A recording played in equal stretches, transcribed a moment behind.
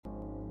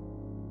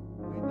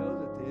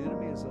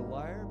is a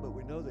liar, but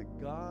we know that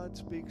God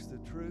speaks the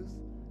truth,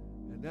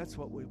 and that's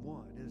what we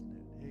want, isn't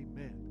it?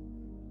 Amen.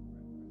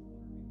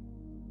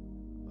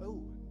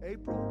 Oh,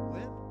 April,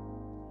 when?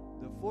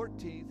 The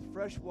 14th,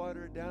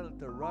 Freshwater down at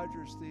the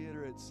Rogers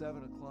Theater at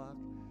 7 o'clock.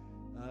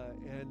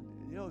 And,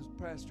 you know,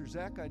 Pastor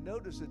Zach, I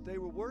noticed that they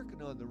were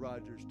working on the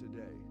Rogers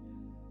today.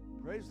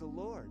 Praise the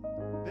Lord.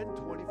 Been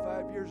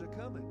 25 years of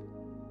coming.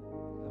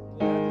 I'm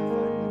glad they're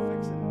finally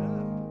fixing it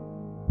up.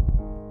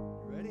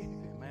 You ready?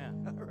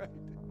 Amen. All right.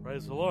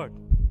 Praise the Lord.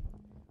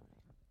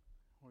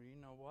 Well, you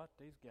know what?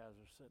 These guys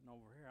are sitting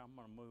over here. I'm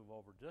going to move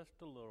over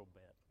just a little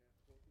bit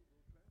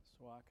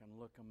so I can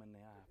look them in the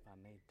eye if I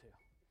need to.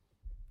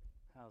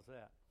 How's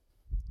that?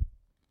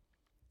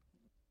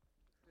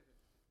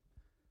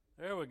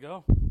 There we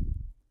go.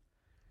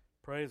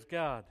 Praise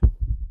God.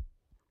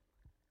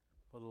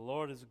 For the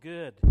Lord is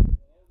good.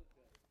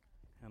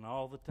 And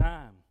all the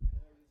time.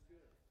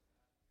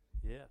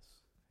 Yes,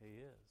 He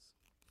is.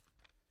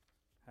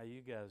 How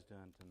you guys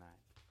doing tonight?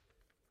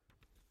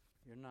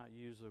 You're not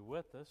usually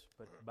with us,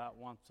 but about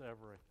once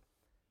every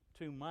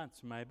 2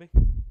 months maybe.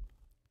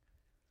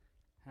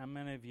 How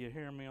many of you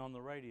hear me on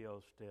the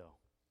radio still?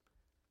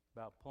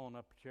 About pulling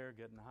up a chair,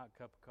 getting a hot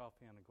cup of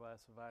coffee and a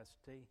glass of iced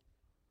tea,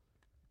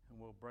 and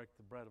we'll break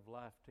the bread of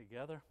life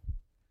together.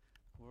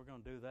 We're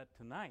going to do that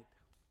tonight.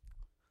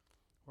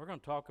 We're going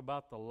to talk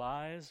about the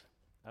lies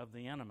of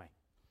the enemy.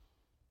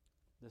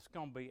 There's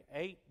going to be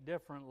 8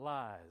 different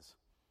lies,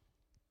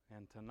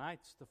 and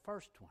tonight's the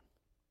first one.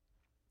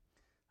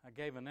 I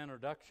gave an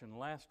introduction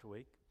last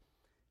week,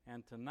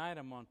 and tonight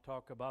I'm going to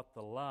talk about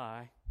the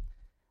lie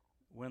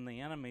when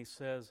the enemy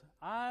says,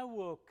 I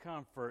will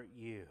comfort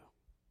you.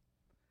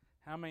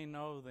 How many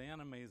know the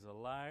enemy's a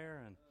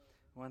liar, and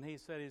when he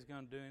said he's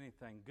going to do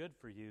anything good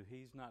for you,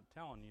 he's not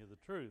telling you the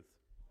truth.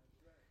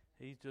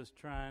 He's just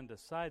trying to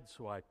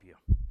sideswipe you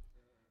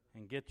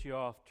and get you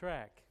off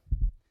track.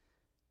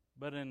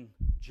 But in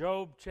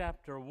Job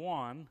chapter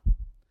 1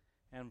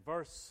 and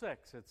verse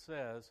 6 it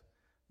says,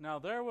 Now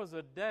there was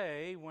a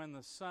day when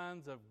the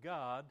sons of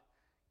God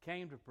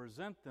came to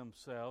present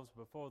themselves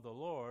before the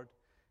Lord,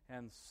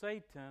 and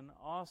Satan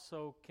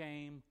also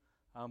came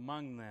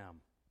among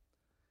them.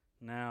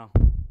 Now,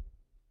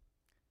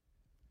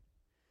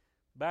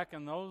 back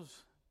in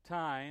those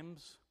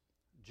times,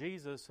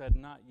 Jesus had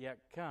not yet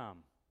come.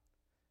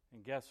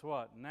 And guess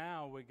what?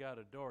 Now we got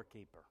a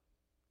doorkeeper.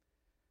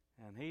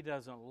 And he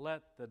doesn't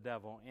let the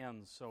devil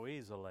in so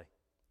easily.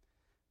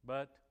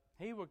 But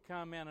he would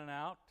come in and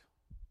out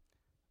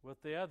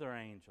with the other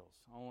angels.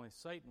 Only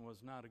Satan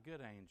was not a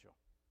good angel.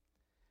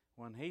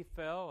 When he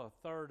fell, a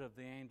third of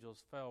the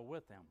angels fell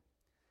with him.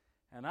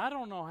 And I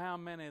don't know how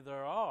many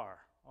there are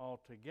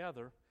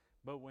altogether,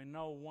 but we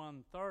know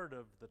 1/3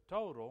 of the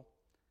total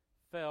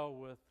fell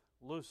with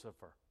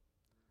Lucifer.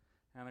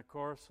 And of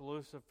course,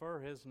 Lucifer,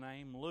 his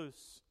name,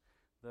 Luce,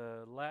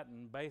 the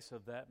Latin base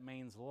of that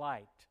means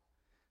light.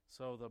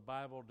 So the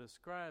Bible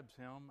describes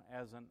him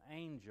as an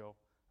angel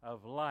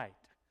of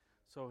light.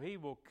 So he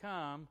will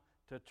come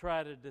to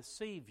try to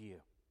deceive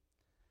you.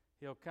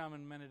 He'll come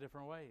in many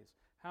different ways.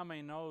 How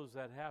many knows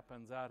that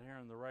happens out here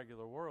in the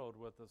regular world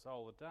with us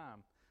all the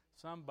time?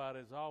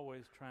 Somebody's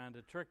always trying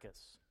to trick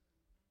us.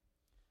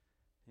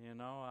 You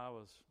know, I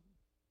was,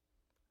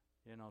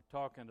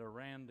 talking to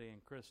Randy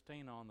and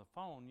Christina on the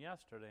phone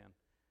yesterday,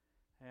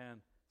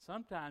 and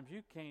sometimes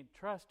you can't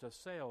trust a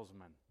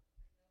salesman.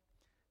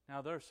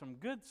 Now, there's some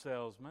good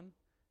salesmen,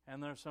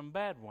 and there's some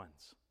bad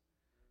ones.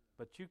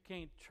 But you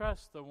can't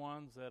trust the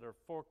ones that are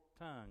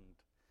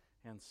fork-tongued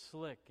and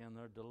slick in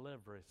their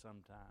delivery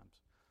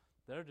sometimes.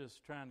 They're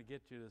just trying to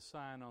get you to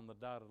sign on the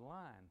dotted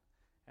line.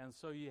 And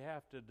so you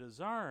have to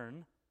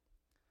discern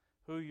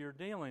who you're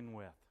dealing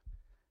with.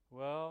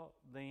 Well,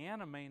 the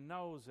enemy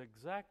knows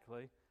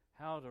exactly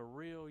how to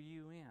reel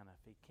you in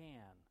if he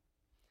can.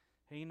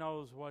 He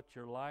knows what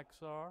your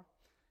likes are.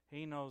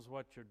 He knows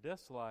what your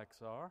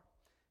dislikes are.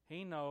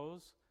 He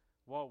knows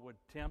what would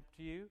tempt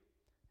you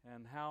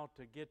and how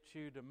to get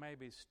you to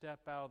maybe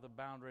step out of the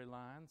boundary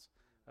lines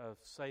of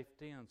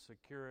safety and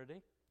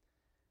security.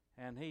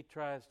 And he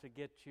tries to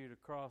get you to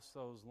cross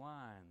those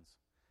lines.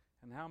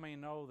 And how many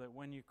know that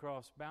when you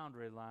cross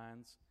boundary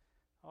lines,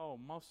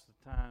 most of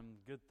the time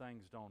good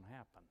things don't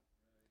happen?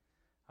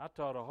 I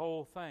taught a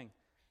whole thing.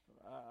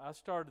 I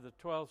started the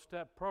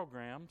 12-step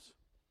programs.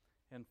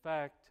 In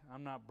fact,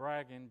 I'm not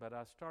bragging, but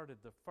I started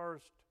the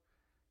first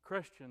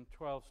Christian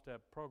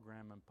 12-step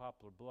program in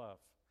Poplar Bluff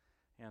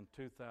in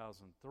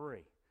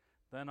 2003.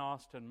 Then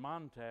Austin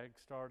Montag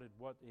started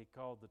what he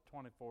called the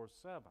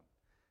 24/7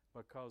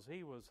 because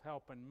he was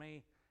helping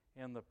me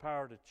in the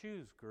Power to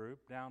Choose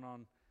group down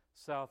on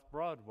South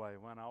Broadway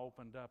when I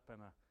opened up in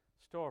a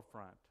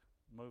storefront,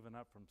 moving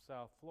up from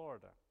South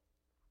Florida.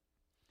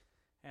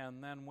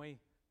 And then we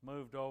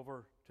moved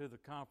over to the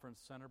conference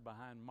center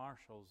behind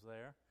Marshall's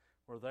there.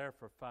 We're there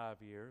for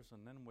 5 years,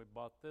 and then we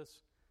bought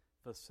this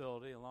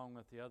facility along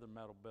with the other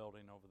metal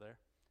building over there.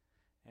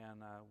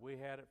 And we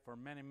had it for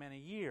many, many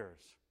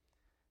years.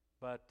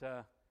 But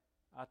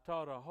I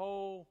taught a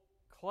whole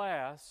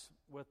class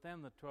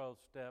within the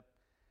 12-step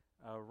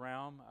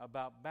realm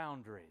about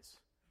boundaries.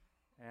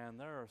 And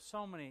there are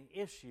so many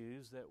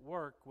issues that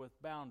work with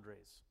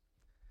boundaries.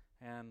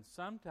 And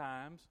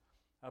sometimes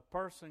a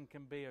person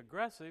can be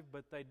aggressive,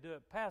 but they do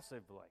it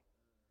passively.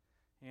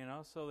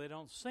 So they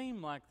don't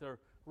seem like they're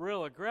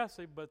real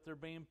aggressive, but they're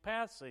being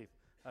passive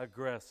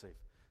aggressive.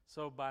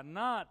 So by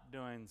not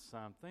doing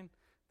something,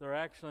 they're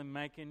actually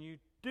making you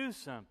do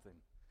something.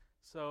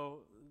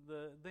 So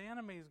the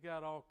enemy's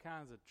got all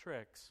kinds of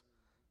tricks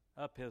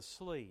up his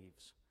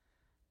sleeves.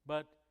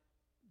 But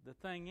the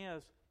thing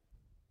is,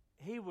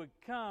 he would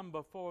come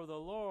before the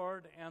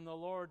Lord, and the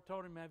Lord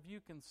told him, have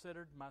you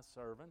considered my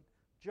servant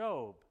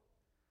Job?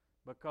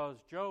 Because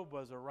Job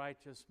was a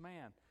righteous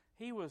man.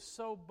 He was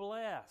so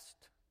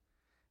blessed.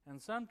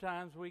 And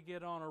sometimes we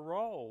get on a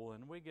roll,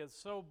 and we get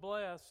so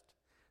blessed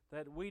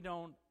that we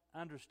don't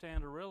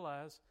understand or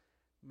realize,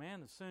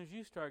 man, as soon as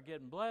you start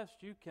getting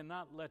blessed, you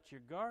cannot let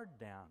your guard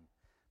down,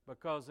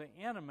 because the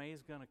enemy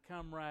is going to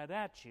come right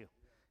at you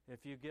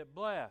if you get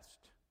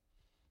blessed.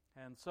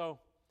 And so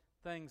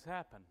things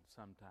happen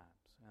sometimes,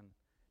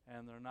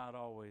 and they're not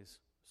always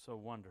so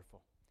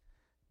wonderful.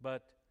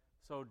 But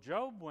so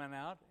Job went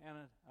out,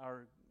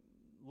 or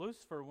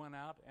Lucifer went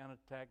out and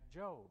attacked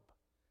Job.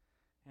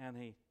 And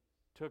he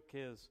took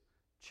his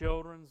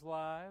children's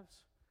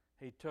lives.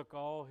 He took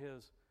all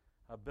his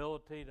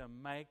ability to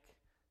make,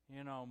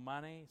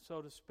 money,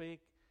 so to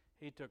speak.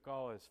 He took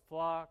all his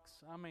flocks.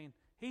 I mean,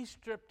 he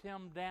stripped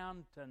him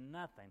down to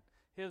nothing.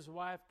 His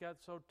wife got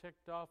so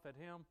ticked off at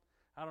him.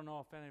 I don't know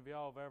if any of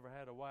y'all have ever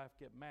had a wife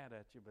get mad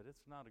at you, but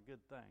it's not a good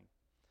thing,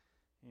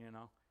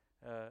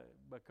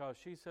 because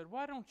she said,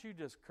 why don't you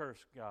just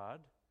curse God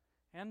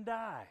and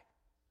die?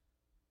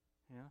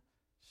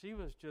 She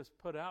was just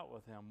put out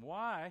with him.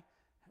 Why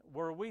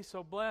were we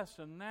so blessed,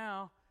 and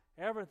now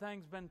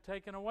everything's been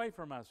taken away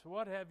from us?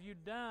 What have you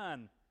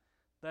done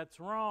that's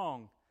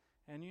wrong?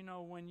 And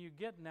when you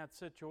get in that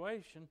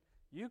situation,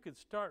 you could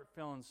start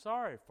feeling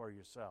sorry for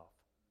yourself.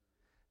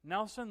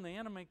 Nelson, the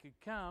enemy could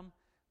come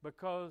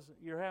because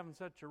you're having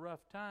such a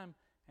rough time,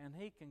 and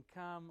he can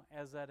come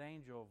as that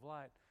angel of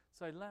light.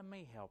 Say, let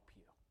me help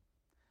you.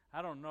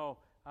 I don't know.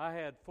 I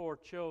had 4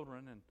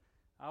 children, and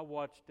I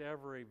watched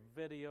every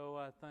video,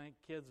 I think,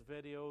 kids'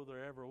 video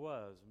there ever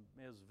was.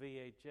 It was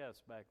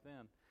VHS back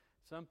then.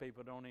 Some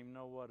people don't even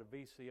know what a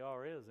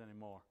VCR is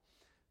anymore.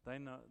 They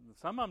know.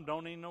 Some of them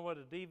don't even know what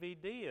a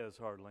DVD is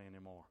hardly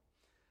anymore.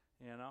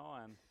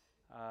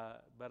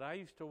 But I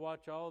used to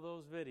watch all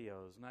those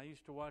videos, and I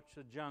used to watch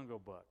The Jungle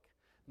Book.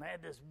 And they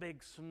had this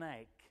big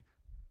snake,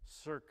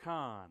 Sir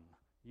Khan.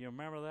 You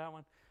remember that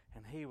one?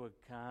 And he would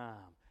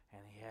come,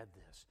 and he had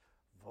this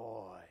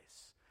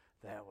voice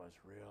that was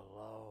real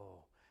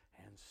low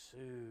and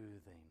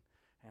soothing.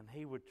 And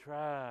he would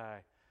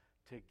try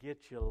to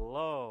get you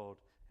lulled.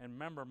 And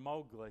remember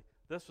Mowgli?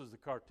 This was the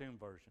cartoon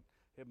version.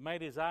 It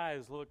made his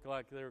eyes look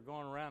like they were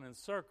going around in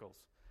circles,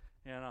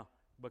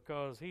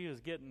 because he was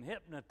getting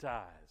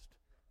hypnotized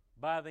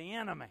by the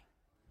enemy.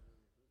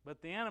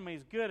 But the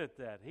enemy's good at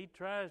that. He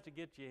tries to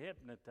get you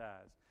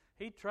hypnotized.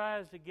 He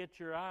tries to get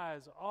your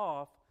eyes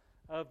off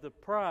of the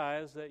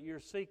prize that you're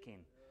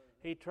seeking.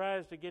 He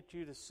tries to get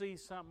you to see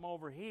something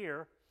over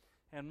here,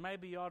 and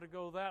maybe you ought to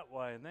go that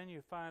way. And then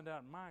you find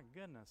out, my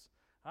goodness,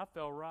 I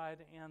fell right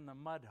in the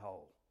mud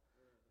hole.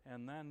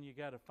 And then you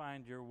got to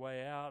find your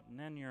way out, and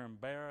then you're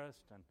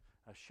embarrassed and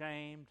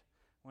ashamed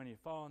when you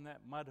fall in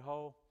that mud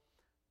hole.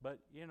 But,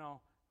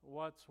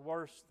 what's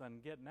worse than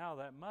getting out of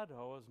that mud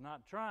hole is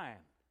not trying.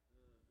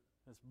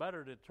 It's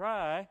better to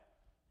try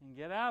and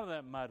get out of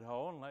that mud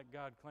hole and let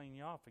God clean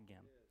you off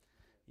again.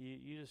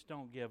 You just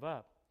don't give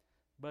up.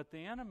 But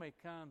the enemy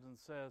comes and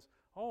says,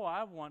 oh,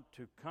 I want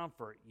to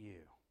comfort you.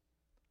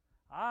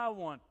 I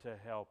want to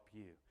help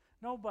you.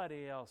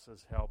 Nobody else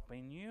is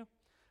helping you.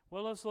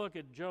 Well, let's look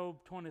at Job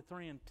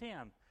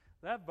 23:10.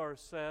 That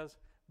verse says,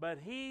 but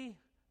he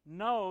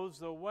knows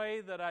the way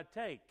that I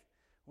take.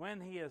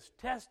 When he has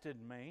tested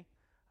me,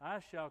 I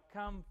shall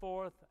come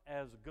forth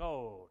as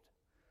gold.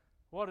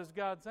 What is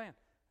God saying?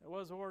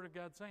 What is the Word of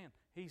God saying?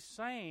 He's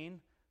saying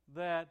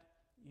that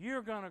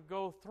you're going to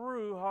go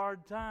through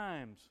hard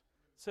times,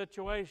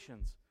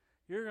 situations.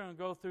 You're going to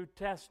go through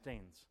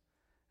testings.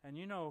 And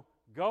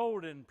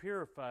gold isn't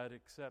purified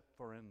except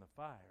for in the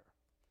fire.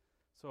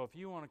 So if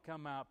you want to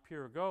come out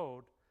pure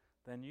gold,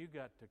 then you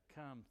got to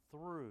come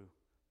through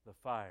the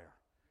fire.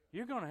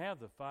 You're going to have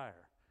the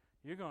fire.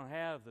 You're going to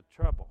have the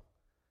trouble.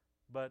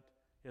 But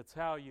it's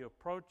how you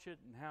approach it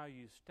and how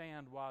you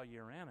stand while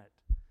you're in it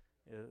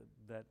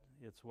that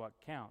it's what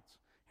counts.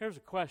 Here's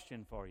a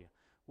question for you.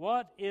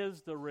 What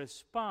is the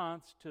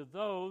response to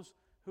those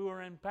who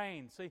are in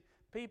pain? See,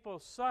 people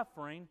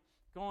suffering,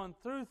 going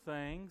through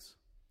things,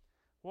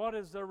 what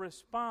is the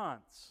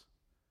response?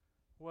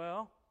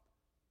 Well,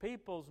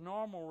 people's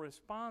normal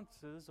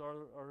responses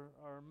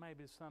are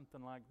maybe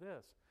something like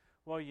this.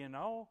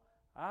 Well,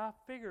 I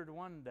figured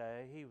one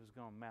day he was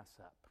going to mess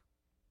up.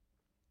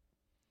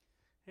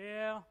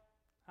 Yeah,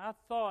 I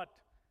thought,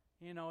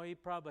 he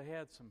probably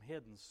had some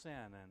hidden sin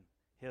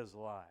in his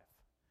life.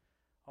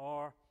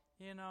 Or,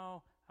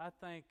 I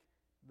think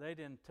they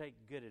didn't take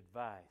good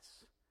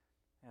advice.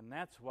 And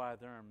that's why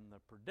they're in the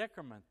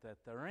predicament that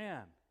they're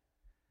in.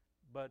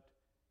 But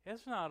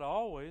it's not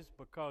always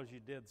because you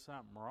did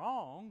something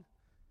wrong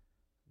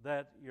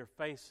that you're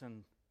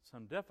facing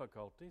some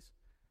difficulties.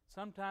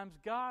 Sometimes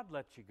God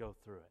lets you go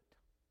through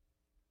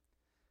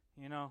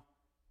it. You know,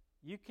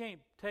 you can't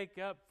take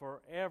up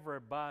for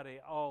everybody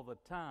all the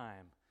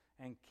time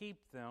and keep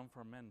them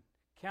from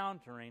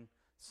encountering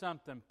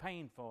something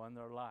painful in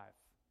their life.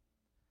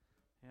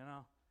 You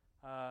know,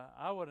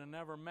 I would have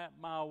never met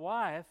my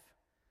wife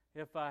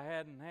if I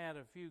hadn't had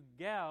a few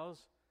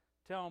gals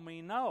tell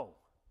me no.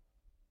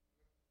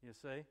 You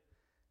see,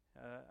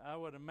 I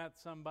would have met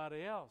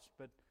somebody else.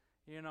 But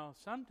you know,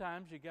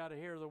 sometimes you got to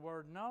hear the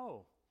word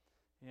no.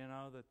 You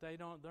know, that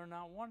they're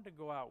not wanting to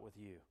go out with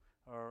you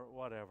or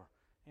whatever.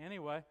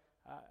 Anyway,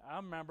 I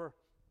remember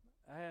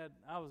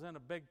I was in a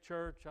big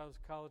church. I was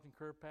a college and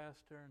career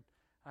pastor, and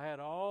I had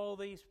all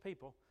these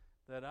people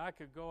that I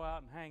could go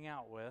out and hang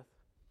out with,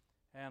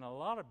 and a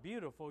lot of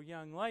beautiful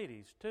young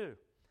ladies too.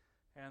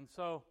 And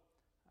so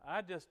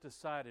I just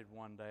decided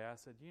one day, I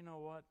said, you know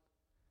what?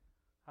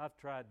 I've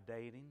tried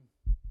dating,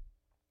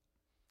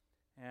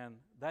 and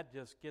that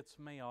just gets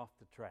me off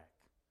the track.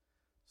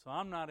 So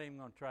I'm not even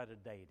going to try to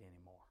date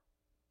anymore.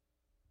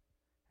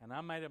 And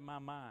I made up my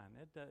mind.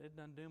 It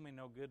doesn't do me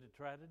no good to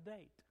try to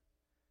date.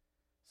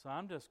 So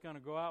I'm just going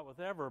to go out with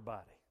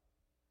everybody,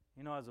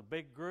 you know, as a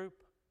big group,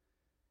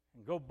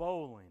 and go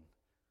bowling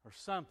or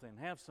something,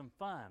 have some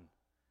fun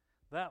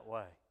that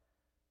way.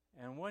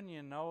 And when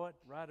you know it,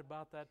 right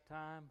about that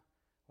time,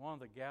 one of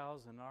the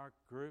gals in our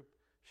group,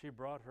 she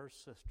brought her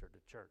sister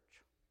to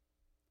church.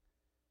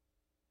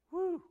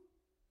 Whew!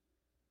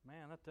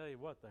 Man, I tell you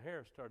what, the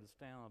hair started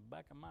standing on the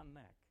back of my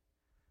neck.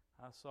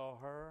 I saw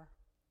her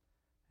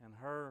and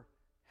her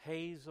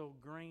hazel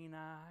green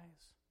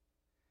eyes,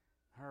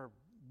 her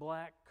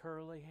black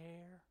curly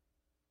hair,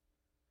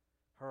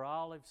 her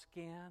olive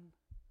skin,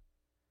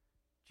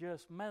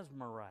 just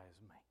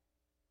mesmerized me.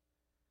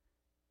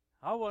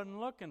 I wasn't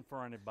looking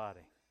for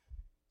anybody,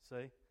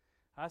 see.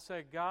 I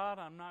said, God,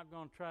 I'm not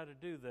going to try to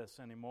do this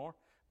anymore,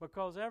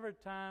 because every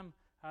time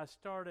I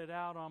started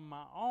out on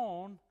my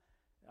own,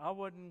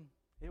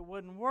 it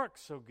wouldn't work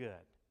so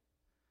good.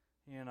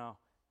 You know,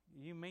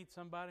 you meet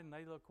somebody and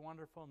they look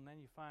wonderful, and then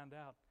you find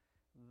out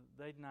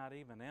they're not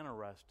even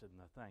interested in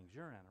the things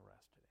you're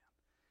interested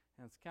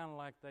in. And it's kind of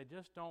like they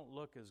just don't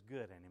look as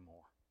good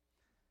anymore.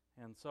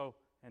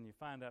 And you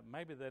find out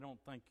maybe they don't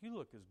think you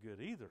look as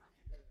good either.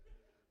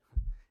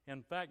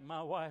 In fact,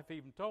 my wife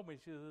even told me,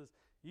 she says,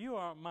 you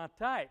aren't my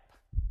type.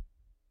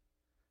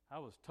 I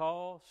was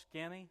tall,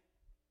 skinny.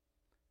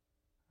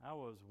 I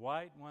was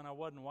white. When I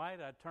wasn't white,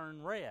 I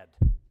turned red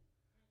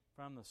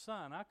from the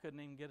sun. I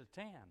couldn't even get a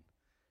tan.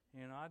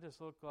 You know, I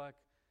just looked like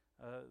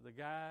the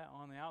guy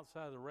on the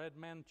outside of the red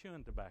man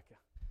chewing tobacco.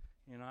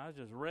 You know, I was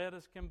just red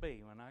as can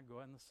be when I go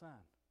in the sun.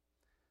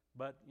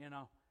 But, you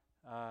know,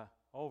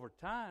 over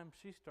time,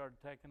 she started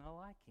taking a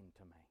liking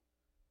to me.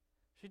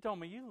 She told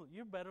me,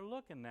 you're better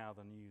looking now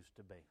than you used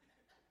to be.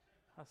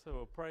 I said,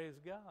 well, praise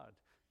God.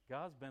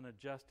 God's been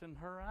adjusting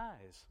her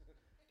eyes,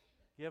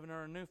 giving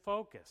her a new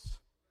focus.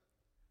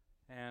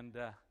 And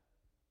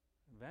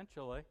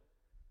eventually,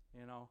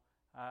 you know,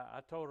 I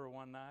told her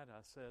one night,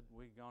 I said,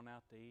 we'd gone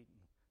out to eat, and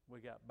we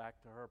got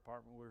back to her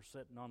apartment. We were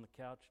sitting on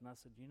the couch, and I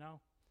said, you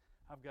know,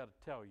 I've got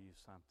to tell you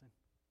something.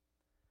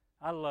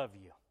 I love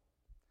you.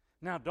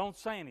 Now, don't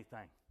say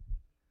anything.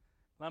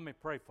 Let me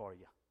pray for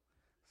you.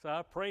 So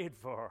I prayed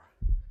for her.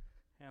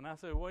 And I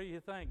said, what do you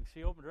think?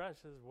 She opened her eyes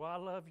and says, well, I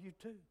love you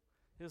too.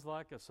 It's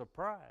like a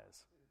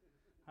surprise.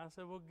 I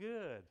said, well,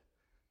 good.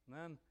 And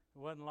then it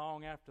wasn't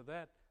long after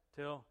that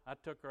till I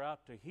took her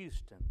out to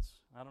Houston's.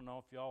 I don't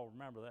know if y'all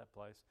remember that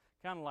place.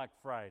 Kind of like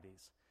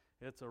Fridays.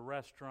 It's a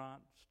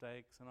restaurant,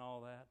 steaks and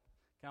all that.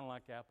 Kind of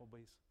like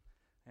Applebee's.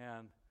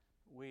 And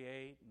we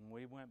ate and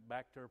we went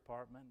back to her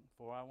apartment.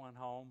 Before I went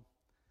home,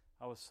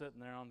 I was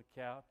sitting there on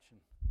the couch, and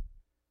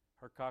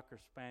her Cocker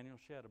Spaniel,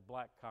 she had a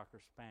black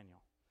Cocker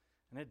Spaniel.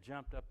 And it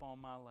jumped up on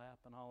my lap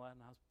and all that,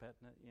 and I was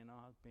petting it, you know,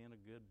 I was being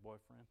a good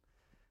boyfriend.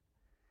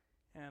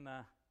 And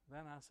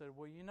then I said,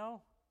 well, you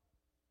know,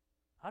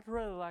 I'd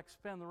really like to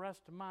spend the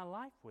rest of my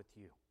life with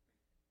you.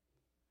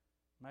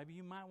 Maybe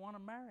you might want to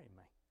marry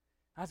me.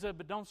 I said,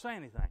 but don't say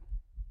anything.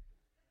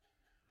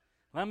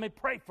 Let me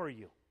pray for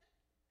you.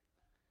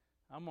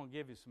 I'm going to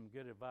give you some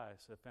good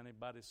advice if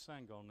anybody's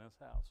single in this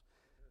house.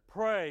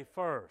 Pray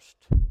first.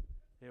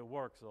 It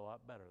works a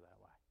lot better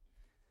that way.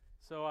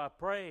 So I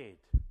prayed.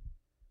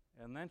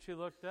 And then she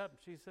looked up and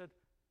she said,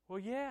 well,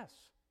 yes.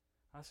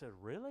 I said,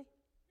 really?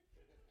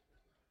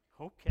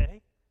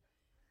 Okay.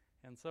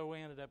 And so we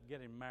ended up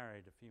getting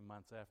married a few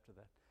months after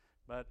that.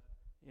 But,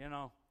 you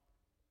know,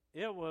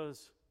 it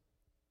was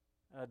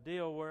a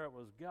deal where it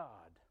was God.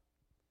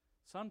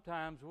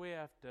 Sometimes we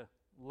have to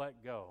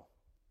let go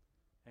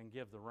and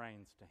give the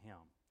reins to Him.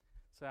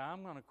 Say,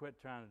 I'm going to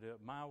quit trying to do it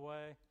my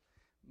way.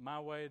 My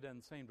way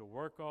doesn't seem to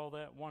work all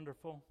that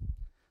wonderful.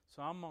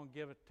 So I'm going to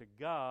give it to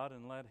God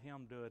and let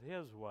Him do it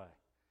His way.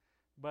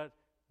 But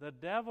the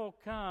devil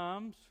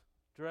comes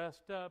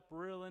dressed up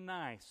really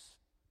nice,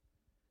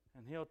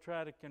 and he'll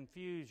try to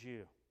confuse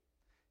you.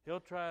 He'll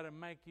try to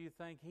make you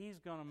think he's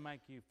going to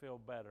make you feel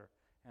better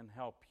and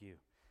help you.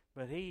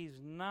 But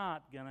he's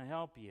not going to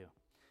help you.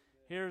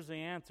 Here's the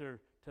answer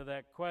to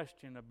that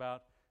question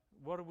about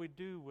what do we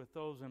do with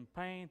those in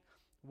pain?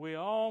 We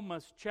all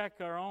must check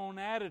our own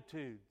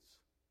attitudes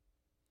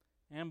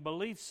and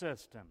belief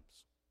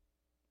systems.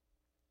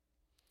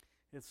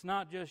 It's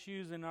not just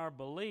using our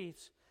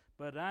beliefs,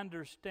 but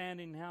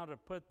understanding how to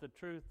put the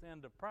truth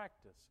into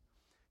practice.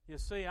 You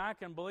see, I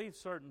can believe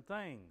certain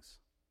things,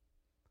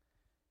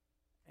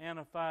 and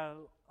if I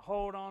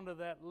hold on to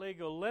that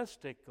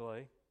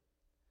legalistically,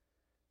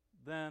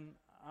 then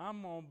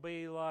I'm going to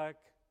be like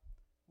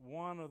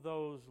one of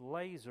those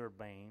laser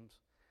beams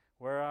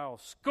where I'll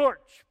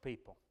scorch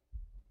people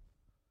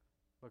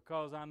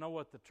because I know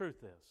what the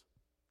truth is.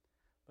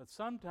 But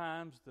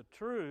sometimes the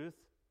truth,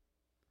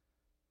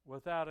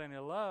 without any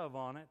love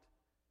on it,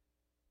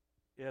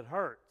 it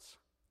hurts.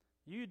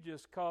 You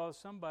just cause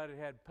somebody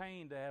who had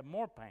pain to have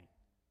more pain.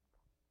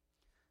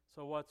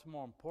 So what's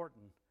more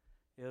important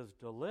is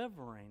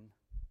delivering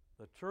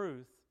the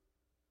truth,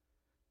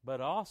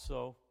 but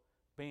also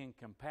being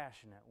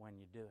compassionate when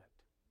you do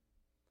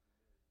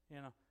it.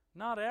 You know,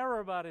 not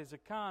everybody's a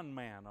con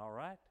man, all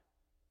right?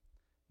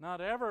 Not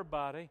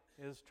everybody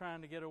is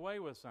trying to get away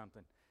with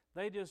something.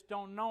 They just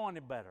don't know any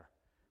better.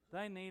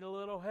 They need a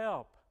little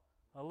help,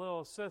 a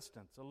little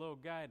assistance, a little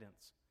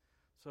guidance.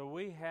 So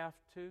we have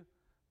to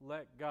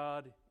let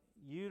God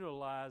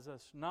utilize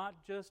us,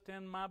 not just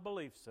in my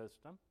belief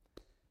system,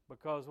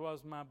 because what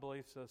does my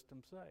belief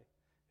system say?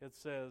 It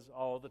says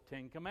all the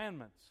 10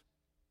 Commandments.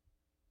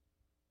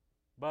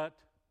 But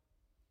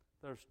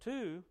there's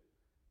 2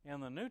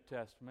 in the New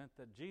Testament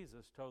that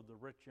Jesus told the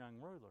rich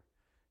young ruler.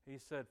 He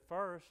said,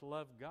 first,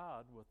 love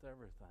God with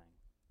everything.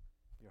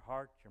 Your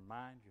heart, your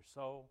mind, your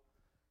soul,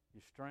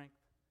 your strength.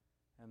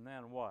 And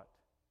then what?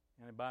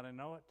 Anybody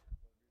know it?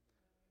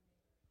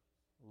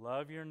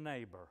 Love your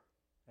neighbor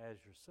as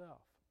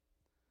yourself.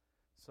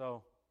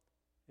 So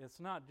it's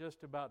not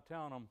just about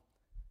telling them,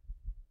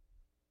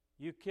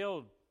 you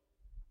killed,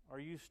 or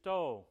you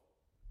stole,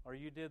 or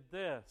you did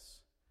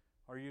this,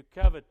 or you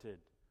coveted,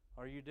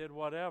 or you did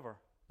whatever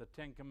the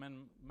 10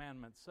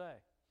 Commandments say.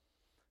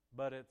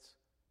 But it's,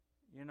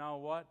 you know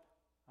what?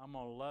 I'm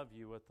going to love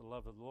you with the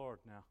love of the Lord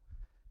now.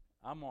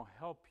 I'm going to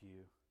help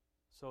you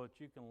so that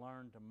you can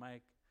learn to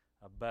make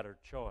a better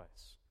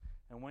choice.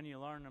 And when you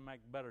learn to make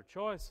better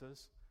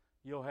choices,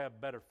 you'll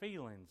have better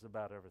feelings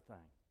about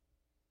everything.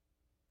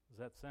 Does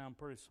that sound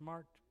pretty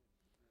smart?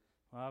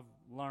 Well,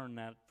 I've learned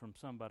that from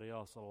somebody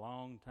else a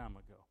long time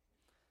ago.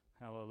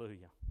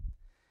 Hallelujah.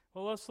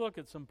 Well, let's look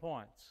at some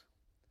points.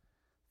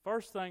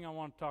 First thing I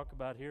want to talk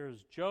about here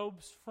is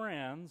Job's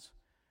friends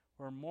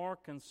were more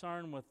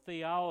concerned with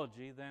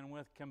theology than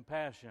with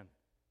compassion.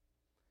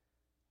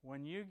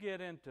 When you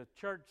get into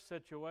church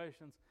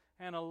situations,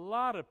 and a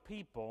lot of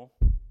people,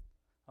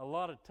 a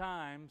lot of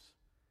times,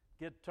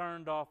 get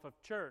turned off of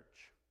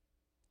church.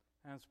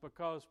 And it's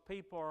because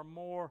people are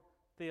more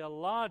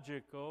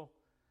theological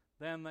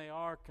than they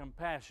are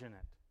compassionate.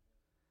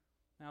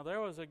 Now,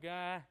 there was a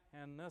guy,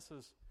 and this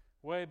is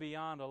way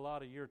beyond a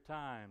lot of your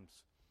times,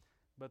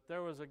 but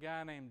there was a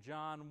guy named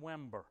John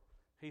Wimber.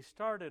 He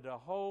started a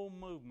whole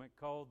movement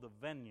called the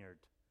Vineyard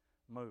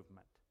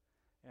Movement.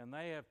 And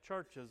they have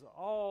churches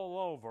all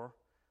over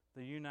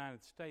the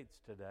United States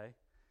today.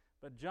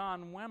 But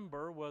John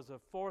Wimber was a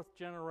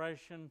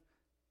 4th-generation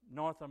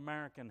North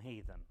American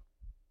heathen.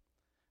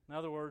 In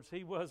other words,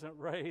 he wasn't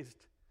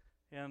raised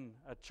in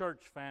a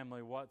church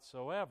family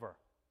whatsoever.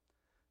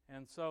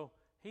 And so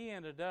he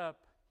ended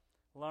up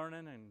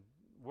learning and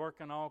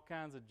working all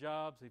kinds of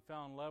jobs. He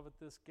fell in love with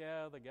this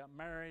gal. They got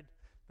married.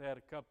 They had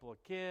a couple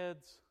of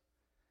kids.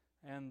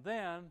 And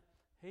then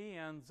he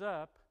ends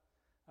up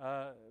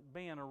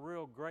being a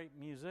real great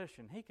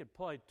musician. He could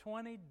play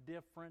 20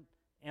 different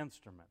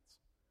instruments.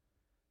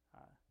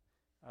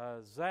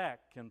 Zach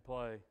can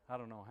play, I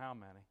don't know how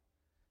many,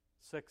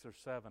 6 or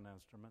 7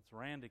 instruments.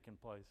 Randy can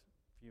play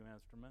a few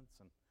instruments,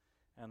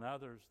 and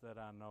others that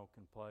I know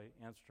can play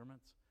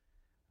instruments.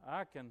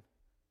 I can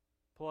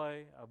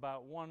play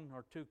about 1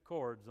 or 2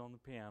 chords on the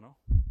piano.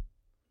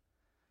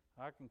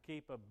 I can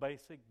keep a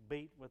basic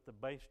beat with the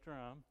bass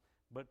drum,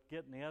 but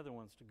getting the other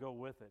ones to go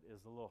with it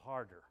is a little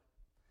harder.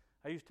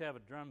 I used to have a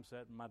drum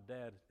set, and my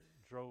dad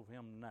drove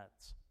him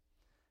nuts.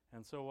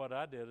 And so what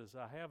I did is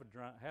I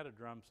had a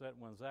drum set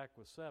when Zach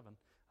was 7.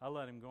 I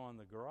let him go in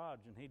the garage,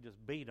 and he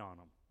just beat on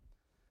them.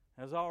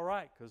 It was all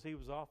right because he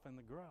was off in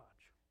the garage.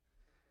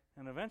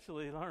 And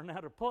eventually he learned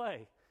how to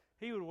play.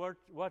 He would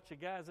watch the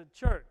guys at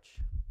church.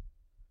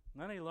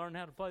 And then he learned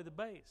how to play the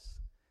bass.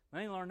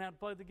 Then he learned how to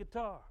play the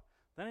guitar.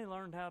 Then he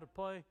learned how to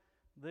play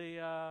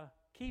the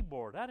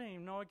keyboard. I didn't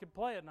even know I could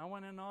play it, and I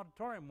went in the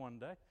auditorium one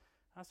day.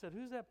 I said,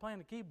 "Who's that playing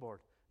the keyboard?"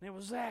 And it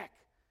was Zach.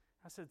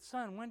 I said,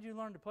 "Son, when did you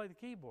learn to play the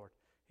keyboard?"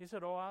 He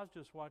said, "Oh, I was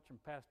just watching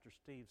Pastor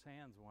Steve's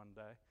hands one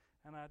day,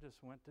 and I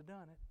just went to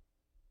doing it."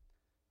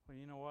 Well,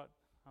 you know what?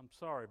 I'm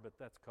sorry, but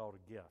that's called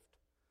a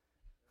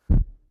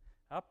gift.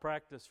 I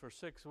practiced for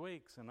 6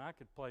 weeks, and I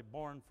could play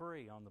Born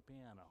Free on the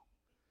piano,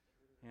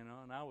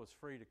 and I was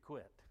free to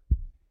quit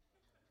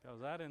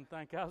because I didn't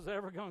think I was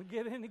ever going to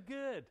get any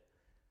good.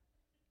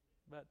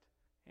 But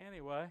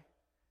anyway,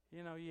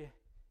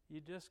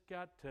 you just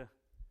got to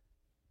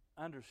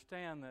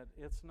understand that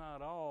it's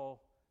not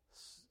all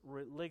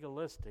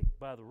legalistic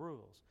by the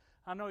rules.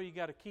 I know you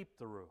got to keep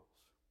the rules.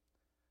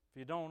 If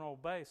you don't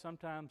obey,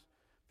 sometimes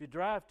if you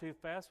drive too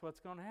fast, what's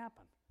going to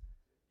happen?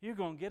 You're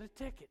going to get a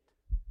ticket.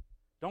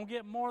 Don't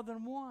get more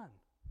than one.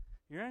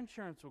 Your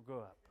insurance will go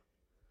up.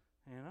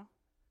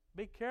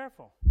 Be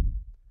careful.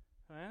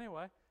 So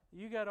anyway,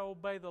 you got to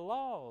obey the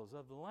laws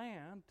of the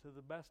land to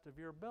the best of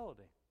your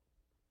ability.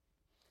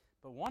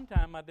 But one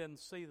time I didn't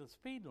see the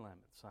speed limit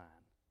sign,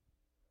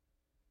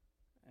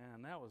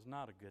 and that was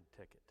not a good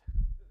ticket.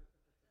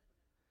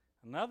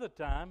 Another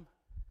time,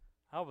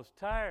 I was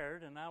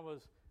tired, and I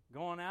was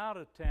going out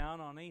of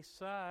town on East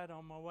Side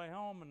on my way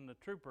home, and the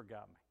trooper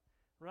got me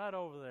right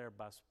over there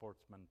by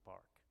Sportsman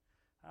Park.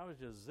 I was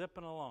just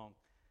zipping along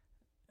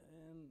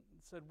and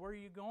said, "Where are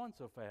you going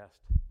so fast?"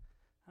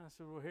 I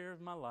said, "Well, here's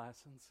my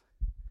license."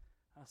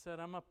 I said,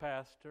 "I'm a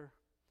pastor.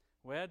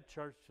 We had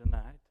church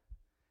tonight,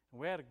 and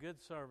we had a good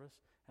service,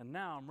 and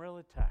now I'm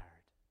really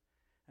tired."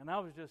 And I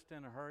was just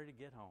in a hurry to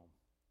get home.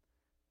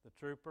 The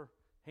trooper,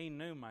 he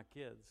knew my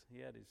kids. He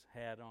had his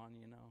hat on,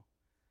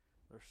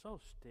 They're so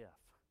stiff,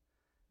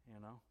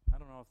 I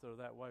don't know if they're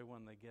that way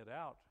when they get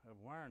out of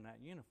wearing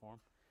that uniform,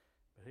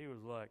 but he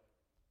was like,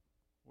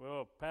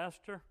 "Well,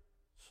 Pastor,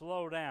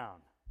 slow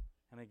down."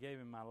 And I gave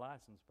him my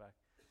license back.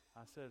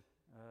 I said,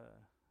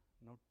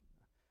 "No,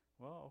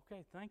 well,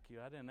 okay, thank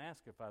you. I didn't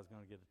ask if I was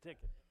going to get a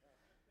ticket."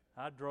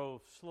 I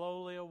drove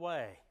slowly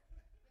away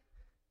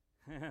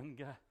and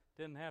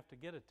didn't have to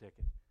get a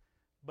ticket.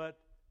 But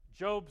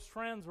Job's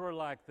friends were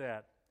like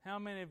that. How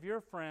many of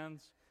your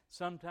friends,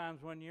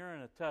 sometimes when you're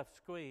in a tough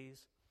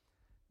squeeze,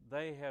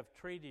 they have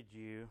treated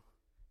you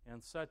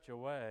in such a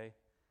way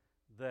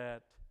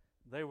that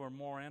they were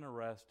more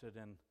interested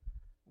in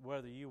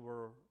whether you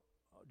were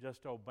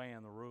just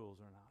obeying the rules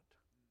or not?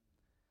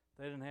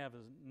 They didn't have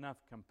enough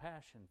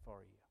compassion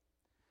for you.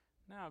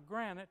 Now,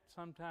 granted,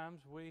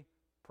 sometimes we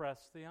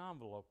press the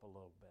envelope a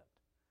little bit,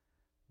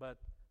 but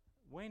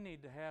we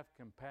need to have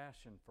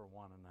compassion for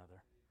one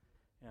another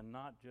and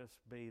not just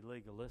be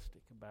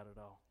legalistic about it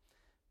all.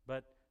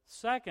 But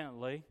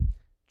secondly,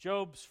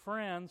 Job's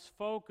friends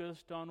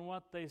focused on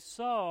what they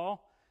saw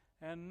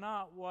and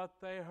not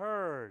what they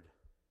heard.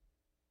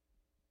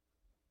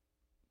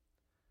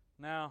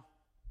 Now,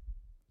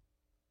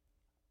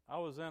 I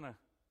was in a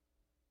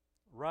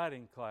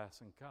writing class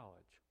in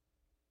college,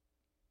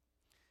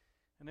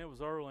 and it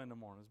was early in the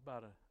morning. It was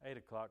about an 8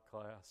 o'clock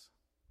class,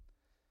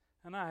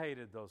 and I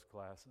hated those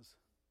classes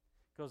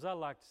because I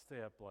liked to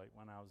stay up late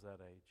when I was that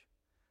age,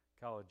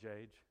 college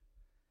age,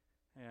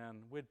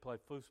 and we'd play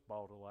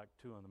foosball till like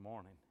 2 in the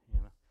morning,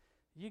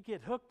 You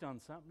get hooked on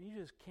something, you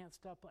just can't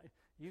stop playing.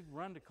 You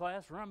run to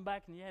class, run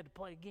back, and you had to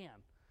play again,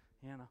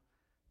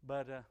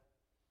 But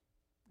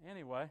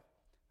anyway,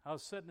 I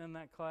was sitting in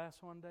that class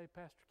one day,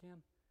 Pastor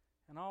Ken,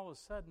 and all of a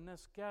sudden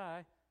this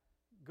guy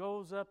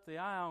goes up the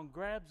aisle and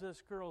grabs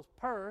this girl's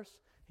purse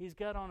he's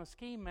got on a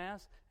ski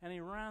mask, and he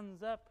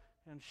runs up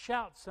and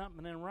shouts something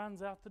and then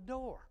runs out the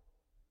door.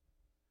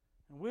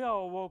 And we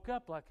all woke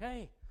up like,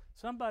 hey,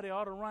 somebody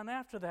ought to run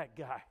after that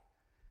guy.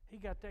 He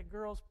got that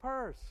girl's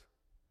purse.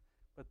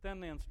 But then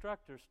the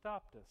instructor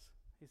stopped us.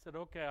 He said,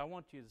 okay, I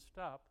want you to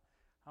stop.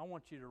 I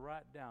want you to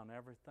write down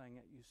everything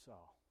that you saw.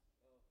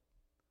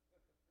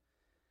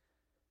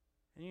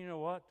 And you know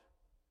what?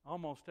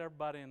 Almost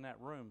everybody in that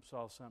room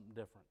saw something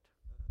different.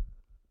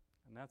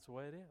 And that's the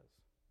way it is.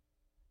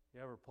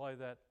 You ever play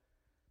that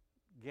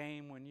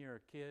game when you're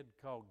a kid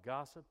called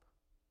gossip?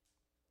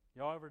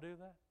 Y'all ever do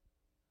that?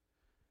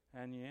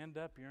 And you end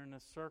up, you're in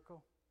this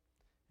circle,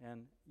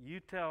 and you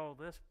tell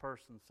this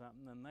person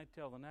something, and they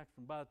tell the next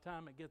one. By the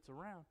time it gets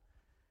around,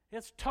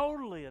 it's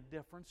totally a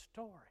different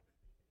story.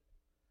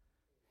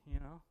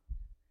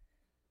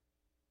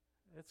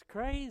 It's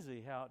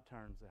crazy how it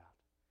turns out.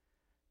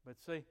 But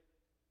see,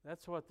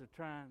 that's what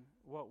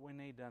we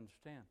need to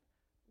understand.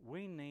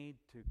 We need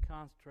to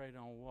concentrate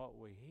on what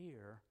we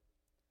hear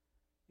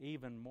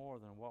even more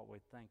than what we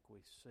think we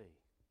see.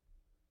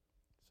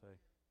 See?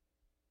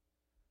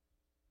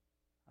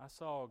 I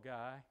saw a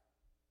guy.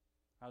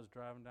 I was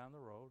driving down the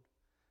road.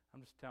 I'm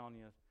just telling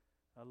you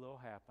a little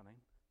happening.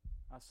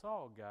 I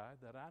saw a guy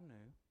that I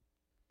knew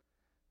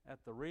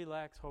at the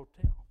Relax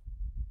Hotel.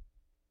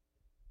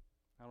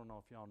 I don't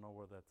know if y'all know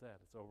where that's at.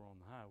 It's over on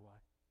the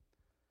highway.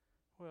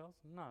 Well,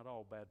 not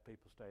all bad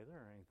people stay there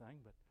or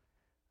anything, but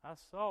I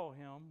saw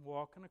him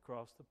walking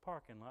across the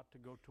parking lot to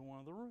go to one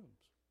of the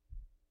rooms.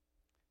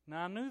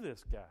 Now, I knew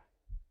this guy.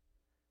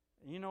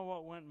 And you know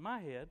what went in my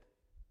head?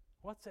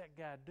 What's that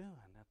guy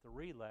doing at the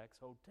Relax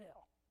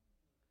Hotel?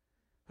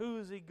 Who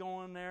is he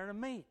going there to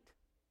meet?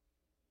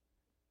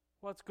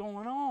 What's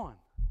going on?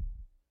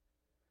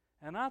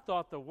 And I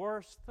thought the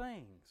worst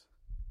things.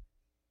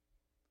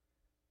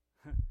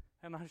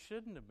 And I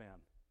shouldn't have been.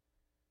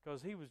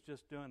 because he was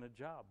just doing a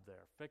job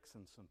there,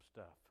 fixing some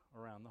stuff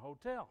around the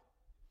hotel.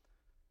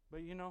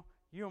 But you know,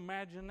 your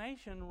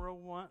imagination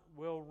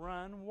will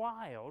run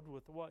wild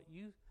with what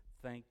you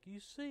think you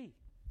see.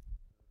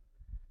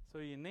 So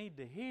you need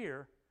to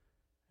hear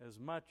as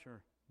much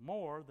or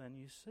more than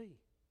you see.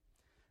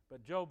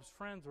 But Job's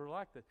friends were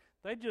like that.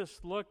 They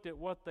just looked at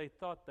what they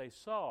thought they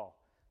saw.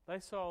 They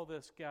saw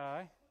this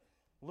guy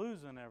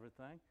losing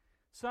everything.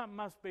 Something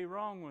must be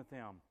wrong with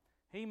him.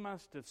 He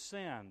must have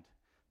sinned.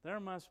 There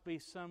must be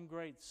some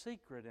great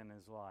secret in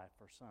his life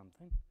or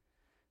something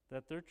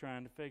that they're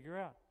trying to figure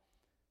out.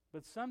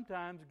 But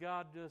sometimes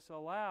God just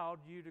allowed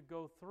you to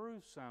go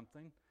through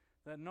something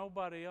that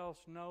nobody else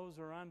knows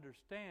or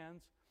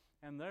understands,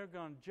 and they're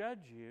going to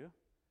judge you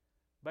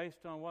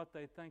based on what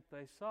they think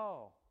they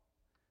saw.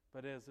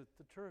 But is it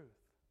the truth?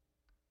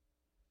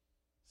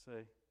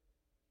 See,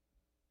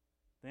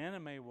 the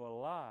enemy will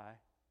lie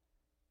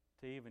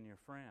to even your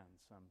friends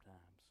sometimes.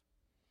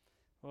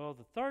 Well,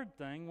 the third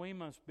thing, we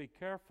must be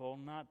careful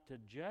not to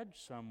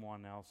judge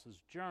someone else's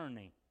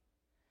journey,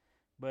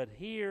 but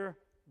hear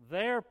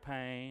their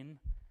pain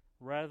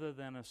rather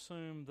than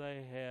assume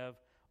they have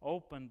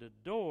opened a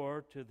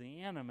door to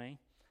the enemy,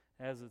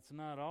 as it's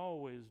not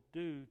always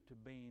due to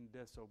being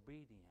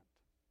disobedient.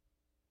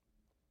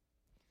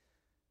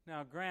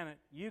 Now, granted,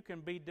 you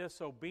can be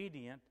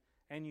disobedient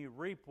and you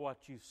reap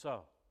what you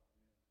sow.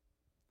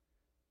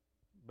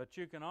 But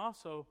you can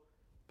also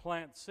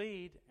plant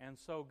seed and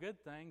sow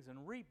good things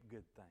and reap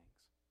good things.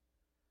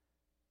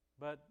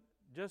 But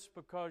just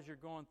because you're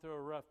going through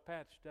a rough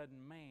patch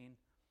doesn't mean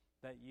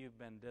that you've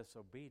been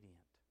disobedient.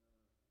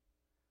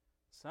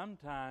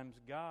 Sometimes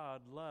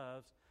God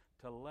loves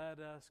to let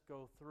us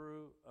go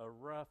through a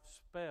rough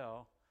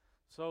spell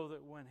so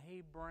that when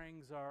He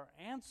brings our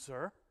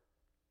answer,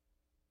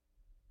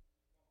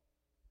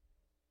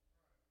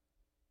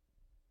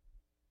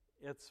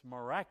 it's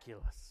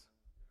miraculous.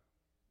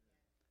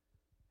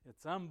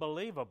 It's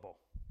unbelievable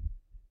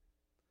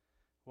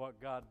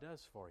what God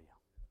does for you.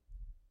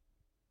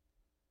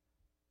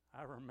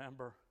 I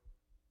remember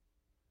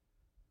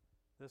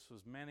this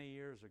was many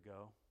years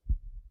ago,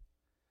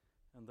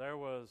 and there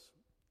was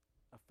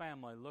a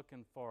family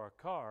looking for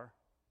a car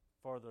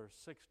for their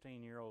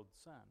 16-year-old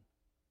son.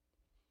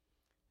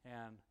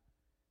 And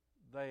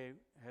they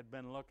had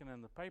been looking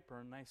in the paper,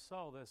 and they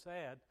saw this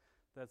ad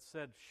that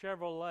said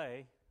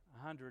Chevrolet,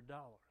 $100.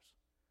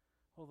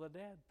 Well, the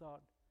dad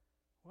thought,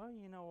 well,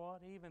 you know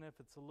what, even if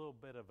it's a little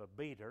bit of a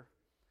beater,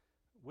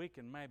 we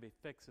can maybe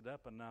fix it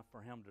up enough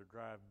for him to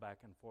drive back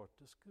and forth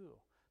to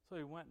school. So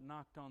he went and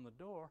knocked on the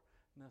door,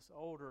 and this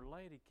older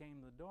lady came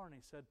to the door, and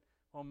he said,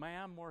 well,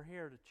 ma'am, we're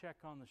here to check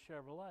on the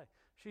Chevrolet.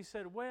 She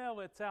said, well,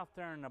 it's out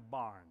there in the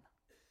barn.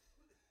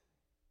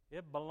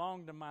 It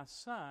belonged to my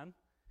son,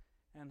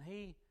 and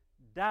he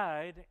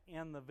died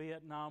in the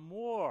Vietnam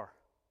War.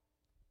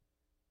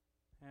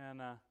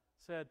 And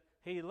said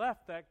he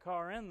left that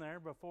car in there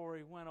before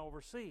he went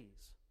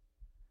overseas.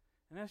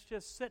 And it's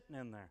just sitting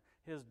in there.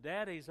 His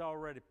daddy's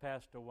already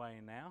passed away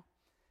now.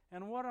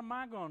 And what am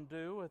I going to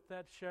do with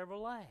that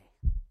Chevrolet?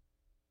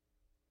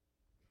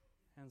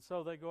 And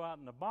so they go out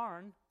in the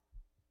barn,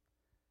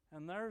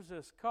 and there's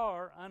this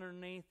car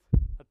underneath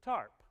a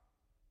tarp.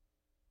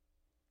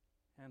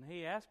 And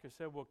he asked her,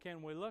 said, well,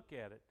 can we look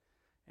at it?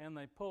 And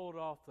they pulled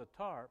off the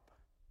tarp,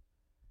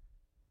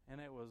 and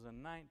it was a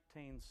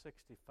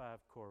 1965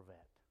 Corvette.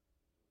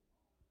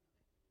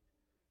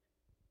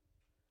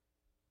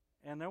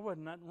 And there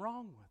wasn't nothing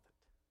wrong with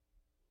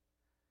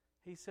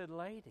it. He said,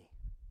 lady,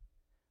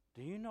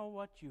 do you know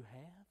what you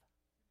have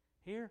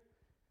here?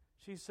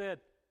 She said,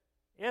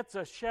 it's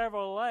a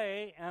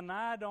Chevrolet, and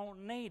I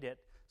don't need it.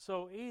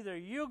 So either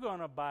you're going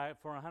to buy it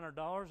for $100,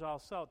 or I'll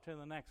sell it to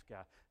the next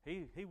guy.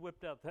 He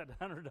whipped out that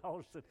 $100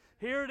 and said,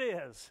 here it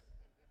is.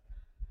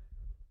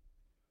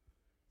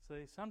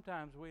 See,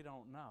 sometimes we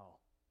don't know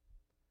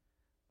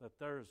that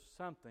there's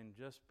something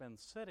just been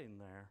sitting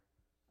there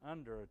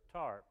under a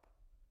tarp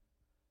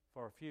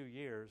for a few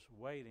years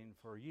waiting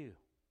for you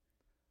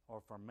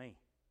or for me.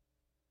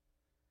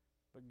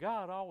 But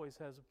God always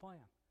has a plan.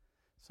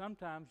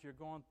 Sometimes you're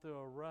going through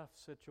a rough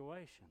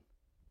situation,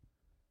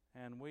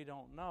 and we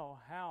don't know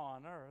how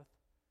on earth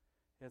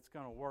it's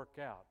going to work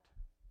out.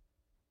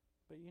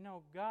 But you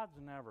know, God's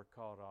never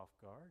caught off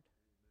guard.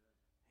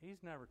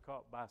 He's never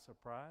caught by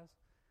surprise.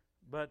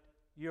 But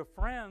your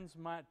friends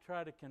might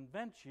try to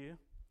convince you,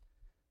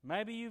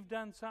 maybe you've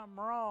done something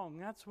wrong.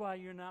 That's why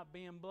you're not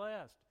being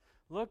blessed.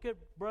 Look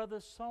at brother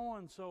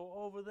so-and-so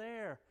over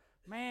there.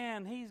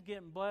 Man, he's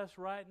getting blessed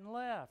right and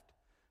left.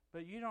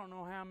 But you don't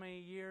know how many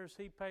years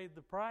he paid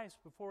the price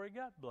before he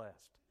got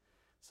blessed.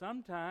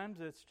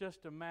 Sometimes it's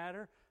just a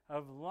matter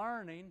of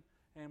learning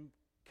and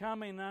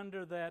coming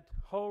under that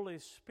Holy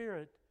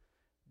Spirit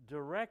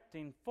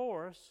directing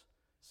force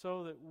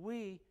so that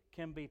we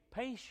can be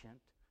patient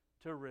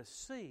to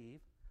receive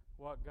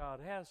what God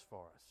has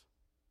for us.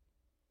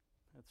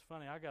 It's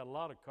funny, I got a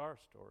lot of car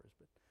stories,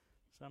 but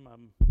some of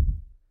them,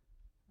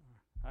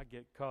 I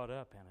get caught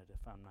up in it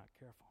if I'm not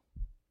careful.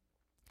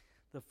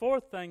 The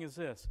fourth thing is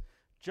this.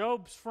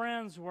 Job's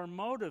friends were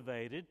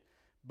motivated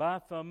by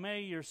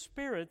familiar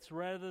spirits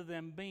rather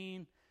than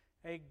being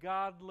a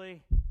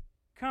godly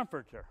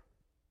comforter.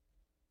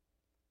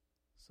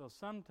 So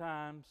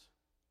sometimes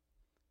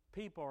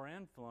people are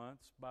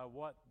influenced by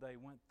what they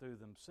went through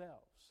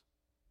themselves.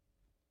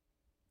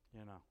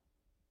 You know.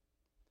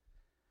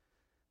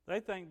 They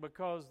think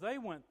because they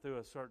went through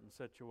a certain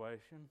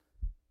situation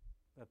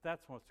that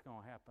that's what's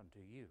going to happen to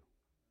you.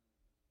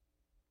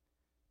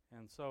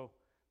 And so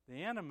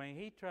the enemy,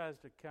 he tries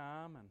to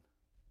come and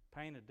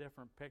paint a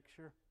different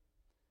picture,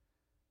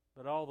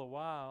 but all the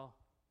while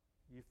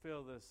you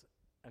feel this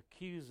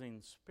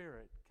accusing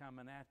spirit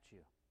coming at you.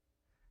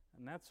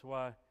 And that's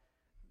why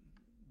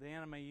the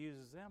enemy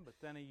uses them, but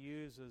then he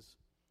uses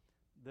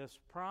this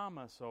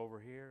promise over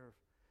here of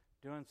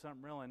doing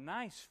something really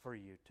nice for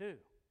you too.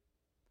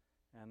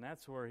 And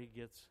that's where he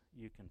gets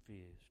you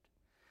confused.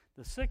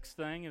 The sixth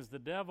thing is the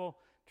devil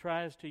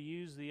tries to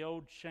use the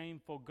old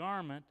shameful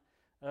garment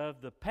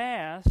of the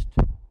past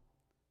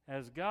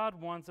as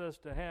God wants us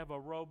to have a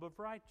robe of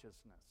righteousness.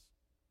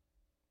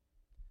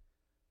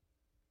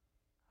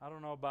 I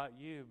don't know about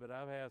you, but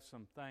I've had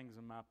some things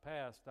in my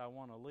past I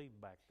want to leave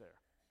back there.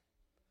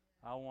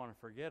 I want to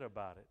forget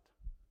about it.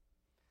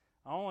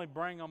 I only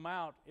bring them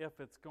out if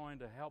it's going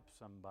to help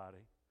somebody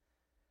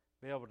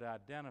be able to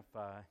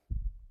identify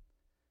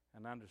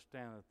and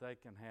understand that they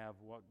can have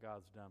what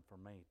God's done for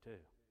me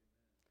too.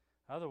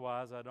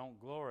 Otherwise, I don't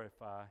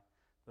glorify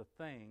the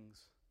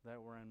things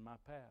that were in my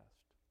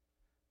past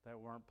that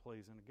weren't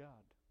pleasing to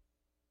God.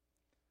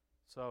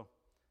 So,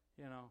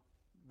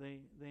 the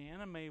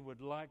enemy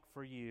would like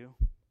for you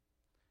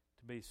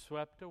to be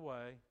swept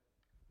away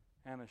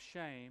and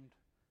ashamed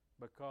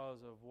because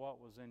of what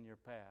was in your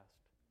past.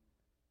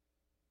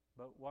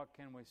 But what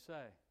can we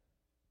say?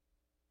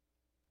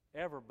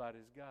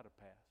 Everybody's got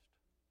a past.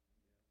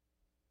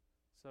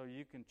 So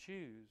you can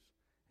choose,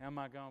 am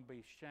I going to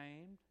be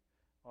shamed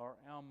or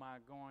am I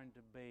going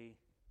to be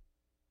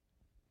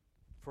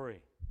free?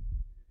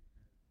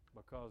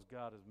 Because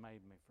God has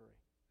made me free.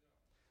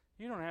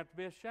 You don't have to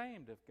be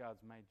ashamed if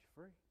God's made you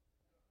free.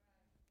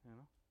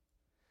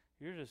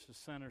 You're just a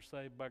sinner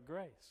saved by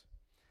grace.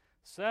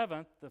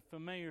 Seventh, the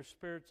familiar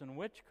spirits and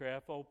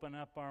witchcraft open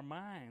up our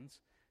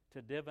minds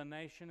to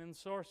divination and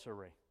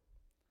sorcery.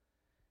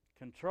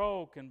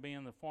 Control can be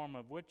in the form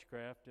of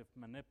witchcraft if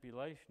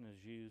manipulation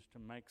is used to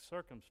make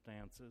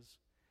circumstances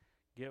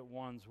get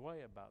one's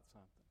way about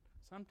something.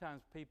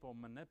 Sometimes people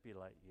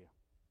manipulate you.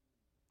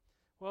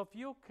 Well, if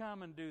you'll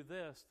come and do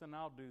this, then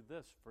I'll do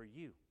this for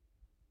you.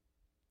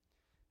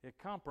 It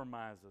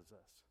compromises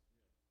us.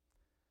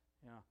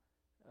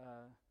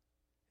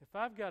 If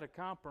I've got to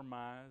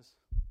compromise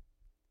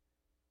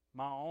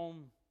my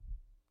own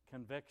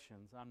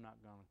convictions, I'm not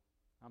going to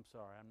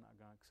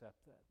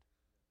accept that.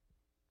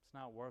 It's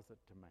not worth it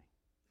to me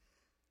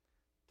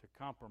to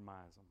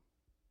compromise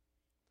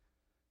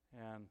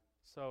them. And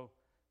so,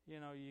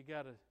 you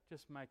got to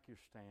just make your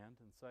stand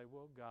and say,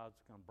 well,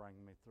 God's going to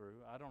bring me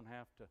through. I don't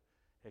have to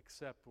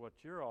accept what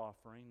you're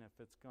offering if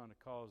it's going to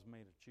cause me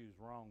to choose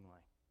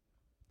wrongly.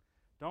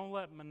 Don't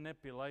let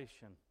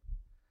manipulation,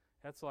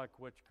 that's like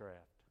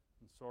witchcraft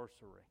and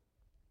sorcery.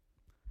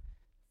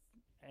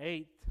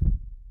 Eighth,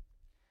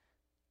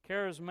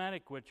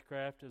 charismatic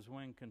witchcraft is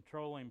when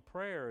controlling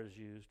prayer is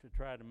used to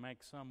try to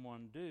make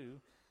someone do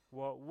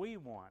what we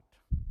want.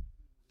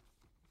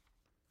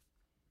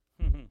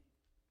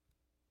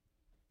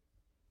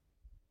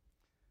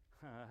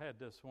 I had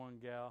this one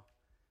gal,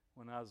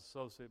 when I was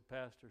associate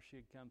pastor,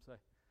 she'd come say,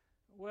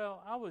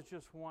 well, I was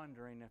just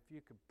wondering if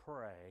you could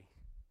pray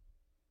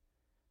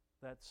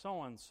that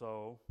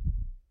so-and-so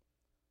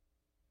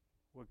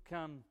would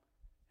come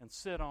and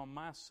sit on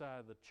my side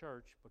of the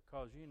church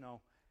because,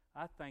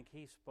 I think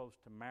he's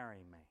supposed to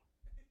marry me.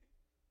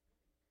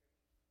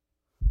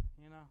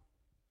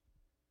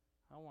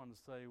 I wanted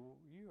to say, well,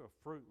 you're a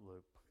Fruit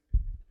Loop.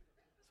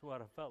 That's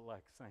what I felt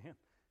like saying.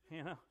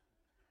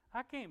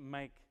 I can't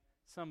make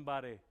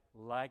somebody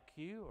like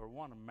you or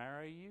want to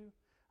marry you.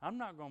 I'm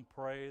not going to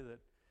pray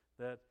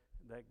that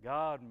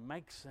God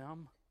makes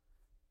them,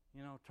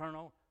 turn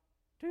on,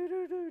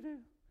 do.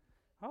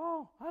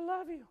 Oh, I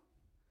love you.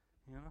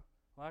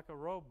 Like a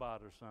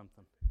robot or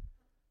something.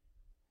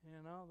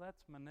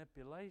 That's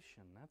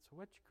manipulation. That's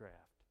witchcraft.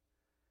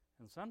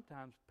 And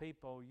sometimes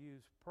people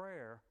use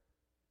prayer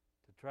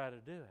to try to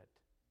do it.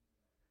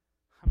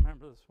 I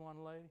remember this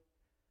one lady,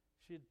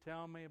 she'd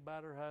tell me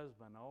about her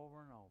husband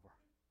over and over.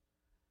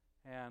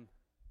 And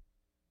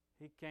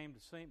he came to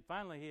see me.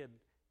 Finally,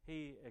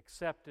 he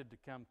accepted to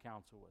come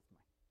counsel with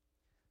me.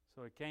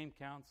 So he came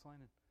counseling,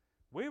 and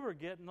we were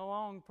getting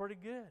along pretty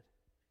good.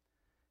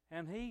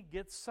 And he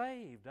gets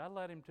saved. I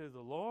led him to the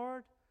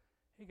Lord.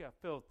 He got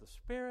filled with the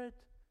Spirit.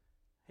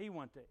 He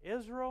went to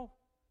Israel.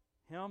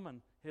 Him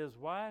and his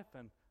wife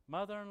and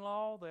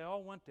mother-in-law, they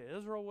all went to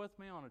Israel with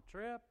me on a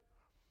trip.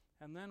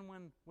 And then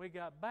when we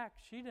got back,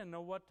 she didn't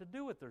know what to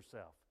do with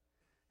herself.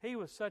 He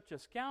was such a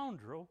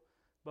scoundrel.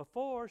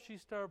 Before she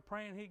started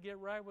praying he'd get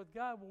right with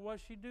God, well,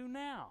 what'd she do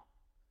now?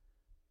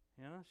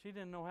 She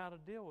didn't know how to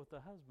deal with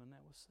the husband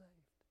that was saved.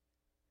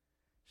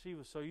 she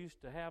was so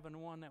used to having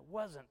one that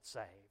wasn't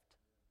saved.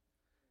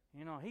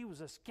 You know, he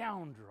was a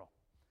scoundrel.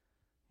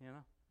 You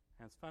know,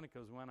 and it's funny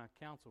because when I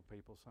counsel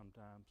people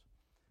sometimes,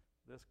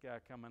 this guy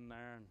come in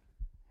there and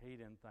he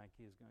didn't think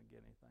he was going to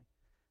get anything.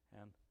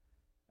 And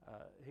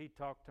he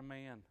talked to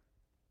me, and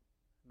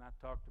I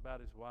talked about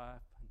his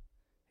wife, and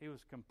he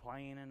was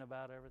complaining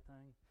about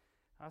everything.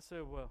 I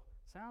said, well,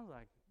 sounds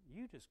like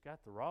you just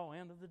got the raw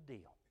end of the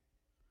deal.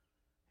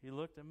 He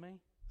looked at me.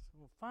 I said,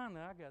 well,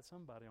 finally, I got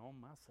somebody on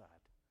my side.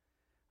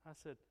 I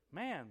said,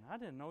 man, I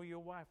didn't know your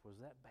wife was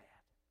that bad.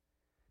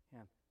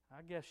 And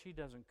I guess she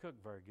doesn't cook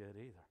very good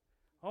either.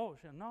 Oh,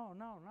 she said, no,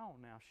 now,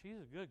 she's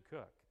a good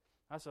cook.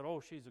 I said, oh,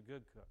 she's a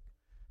good cook,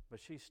 but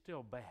she's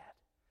still bad.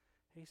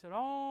 He said,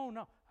 oh,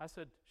 no. I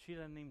said, she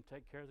doesn't even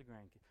take care of the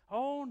grandkids.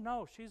 Oh,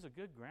 no, she's a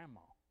good grandma.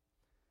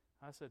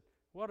 I said,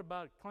 what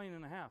about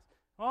cleaning the house?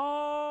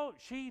 Oh,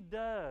 she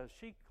does.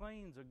 She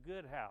cleans a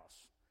good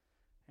house.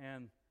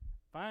 And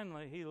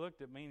finally, he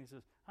looked at me and he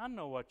says, I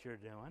know what you're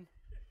doing.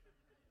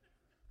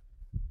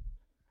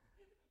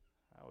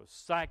 I was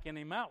psyching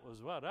him out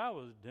was what I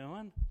was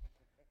doing.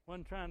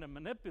 Wasn't trying to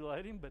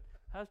manipulate him, but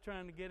I was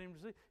trying to get him to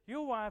see,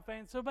 your wife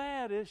ain't so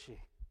bad, is she?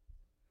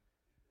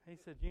 He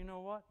said, you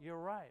know what? You're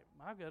right.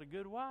 I've got a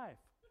good wife.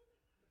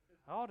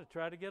 I ought to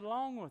try to get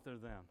along with her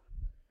then.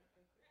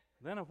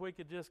 Then if we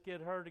could just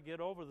get her to get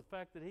over the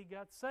fact that he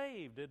got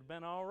saved, it'd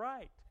been all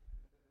right.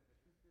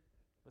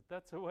 But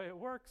that's the way it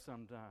works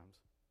sometimes.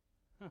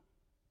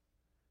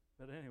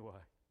 But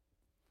anyway.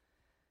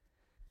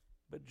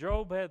 But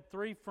Job had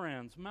 3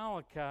 friends.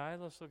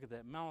 Malachi, let's look at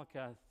that.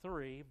 Malachi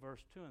 3,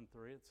 verse 2 and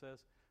 3, it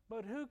says,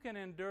 but who can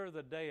endure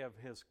the day of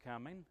his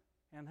coming?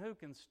 And who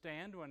can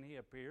stand when he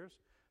appears?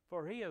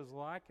 For he is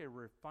like a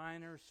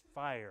refiner's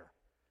fire,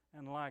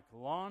 and like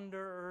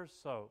launderer's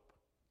soap.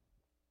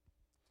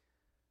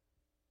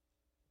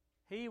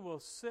 He will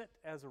sit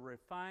as a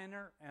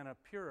refiner and a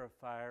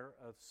purifier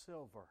of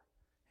silver.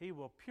 He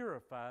will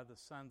purify the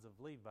sons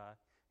of Levi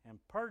and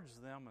purge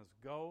them as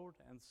gold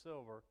and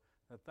silver,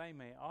 that they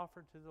may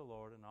offer to the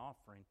Lord an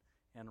offering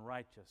in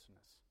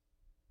righteousness.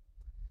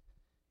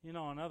 You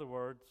know, in other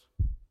words,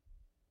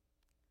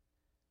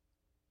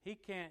 he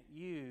can't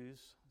use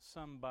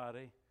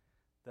somebody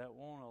that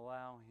won't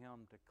allow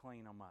him to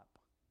clean them up.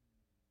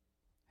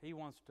 He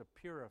wants to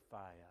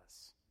purify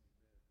us.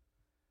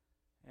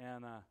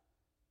 And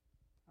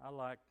I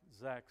like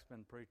Zach's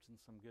been preaching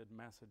some good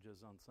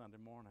messages on Sunday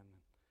morning,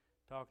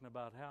 talking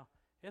about how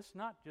it's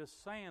not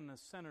just saying the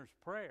sinner's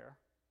prayer.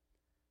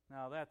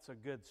 Now, that's a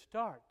good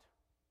start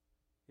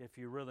if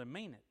you really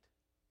mean it.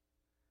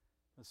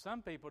 But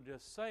some people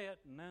just say it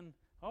and then,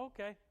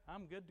 okay,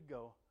 I'm good to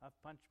go. I've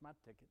punched my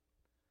ticket.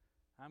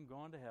 I'm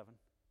going to heaven.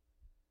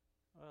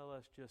 Well,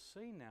 let's just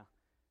see now.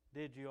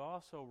 Did you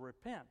also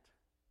repent?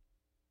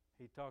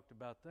 He talked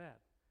about that.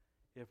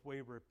 If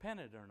we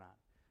repented or not.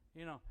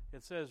 You know,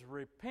 it says,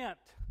 repent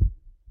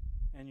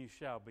and you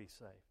shall be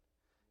saved.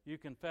 You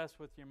confess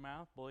with your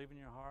mouth, believe in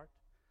your heart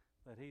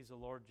that He's the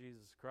Lord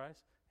Jesus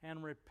Christ,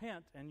 and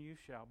repent and you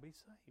shall be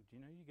saved. You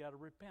know, you got to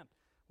repent.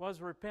 What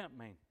does repent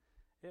mean?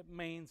 It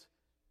means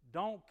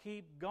don't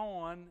keep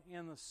going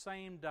in the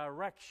same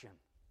direction,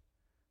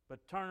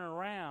 but turn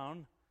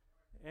around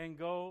and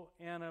go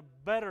in a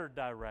better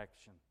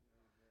direction.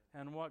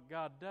 And what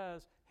God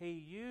does, He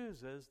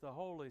uses the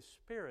Holy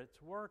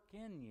Spirit's work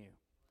in you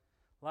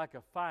like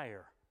a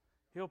fire.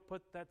 He'll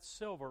put that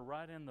silver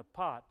right in the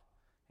pot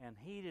and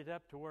heat it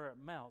up to where it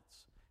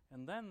melts.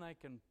 And then they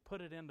can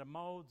put it into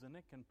molds and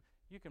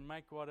you can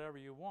make whatever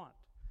you want.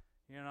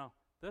 You know,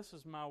 this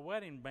is my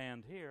wedding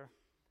band here.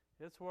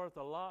 It's worth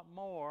a lot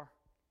more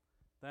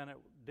than it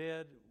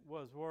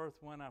was worth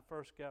when I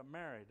first got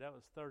married. That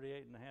was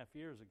 38 and a half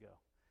years ago.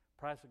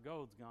 Price of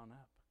gold's gone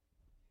up.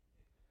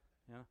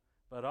 You know?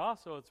 But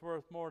also it's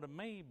worth more to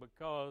me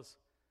because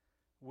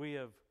we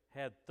have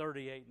had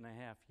 38 and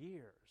a half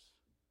years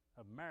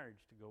of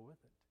marriage to go with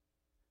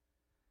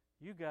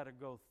it. You got to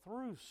go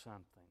through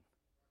something.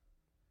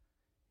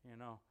 You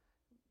know,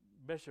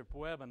 Bishop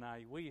Webb and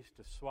I, we used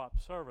to swap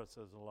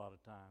services a lot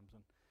of times.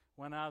 And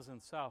when I was in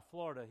South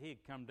Florida, he'd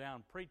come down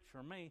and preach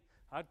for me.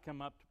 I'd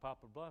come up to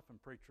Poplar Bluff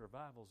and preach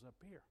revivals up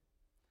here.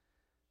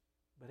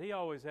 But he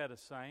always had a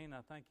saying,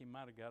 I think he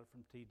might have got it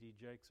from T.D.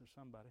 Jakes or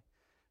somebody,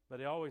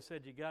 but he always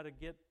said you got to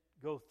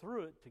go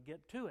through it to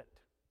get to it.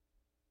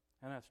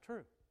 And that's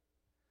true.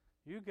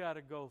 You got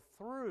to go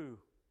through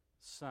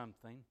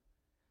something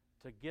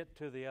to get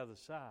to the other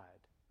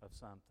side of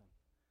something.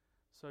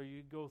 So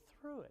you go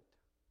through it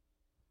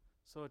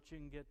so that you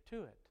can get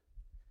to it.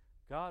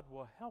 God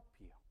will help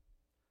you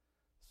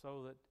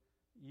so that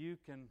you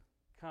can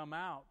come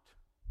out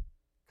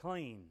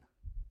clean.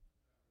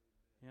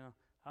 You know,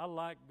 I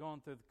like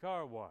going through the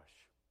car wash.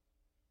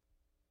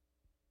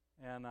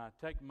 And I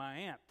take my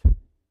aunt.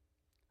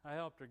 I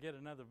helped her get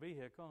another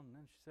vehicle, and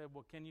then she said,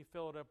 well, can you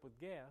fill it up with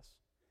gas?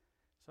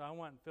 So I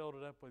went and filled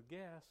it up with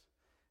gas.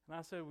 And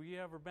I said, well, you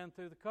ever been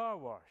through the car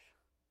wash?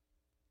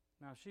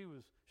 Now,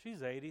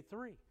 she's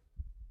 83.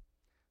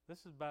 This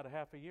is about a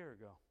half a year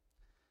ago.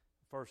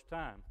 First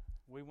time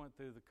we went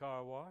through the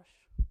car wash,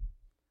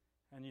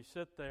 and you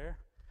sit there.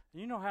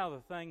 You know how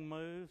the thing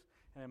moves,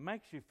 and it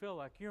makes you feel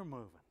like you're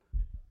moving.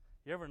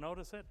 You ever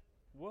notice it?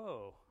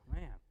 Whoa,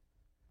 man.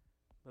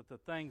 But the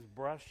thing's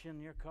brushing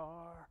your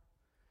car,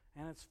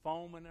 and it's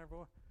foaming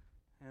everywhere.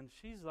 And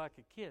she's like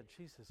a kid.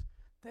 She says,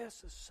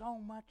 this is so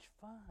much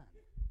fun.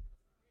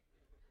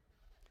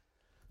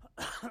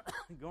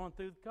 Going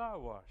through the car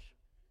wash.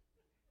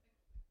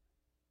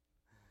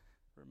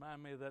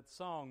 Remind me of that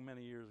song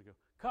many years ago.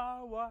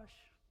 Car wash.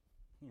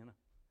 You know.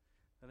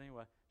 But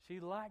anyway, she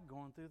liked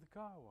going through the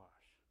car wash.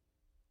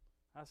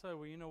 I said,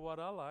 well, you know what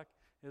I like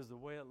is the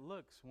way it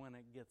looks when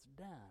it gets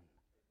done.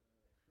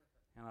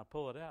 And I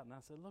pull it out, and I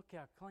said, look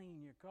how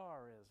clean your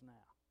car is now.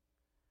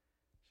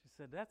 She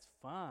said, that's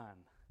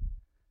fun.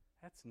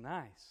 That's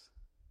nice.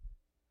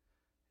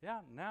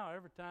 Yeah, now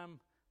every time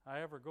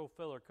I ever go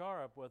fill her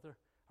car up with her,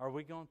 are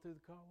we going through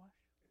the car wash?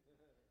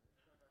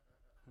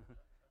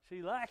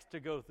 She likes to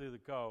go through the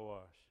car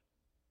wash.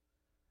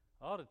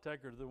 I ought to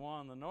take her to the one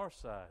on the north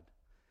side.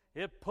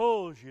 It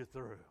pulls you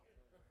through.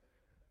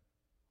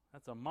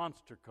 That's a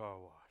monster car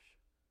wash.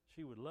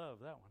 She would love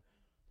that one.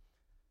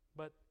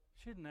 But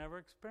she'd never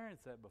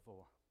experienced that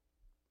before.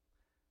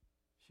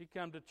 She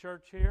come to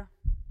church here,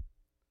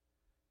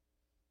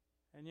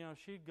 and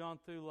she'd gone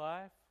through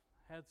life,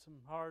 had some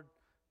hard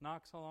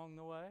knocks along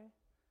the way.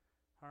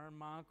 Her and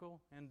my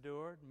uncle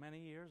endured many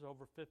years,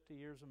 over 50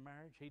 years of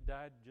marriage. He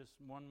died just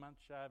 1 month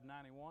shy of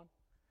 91.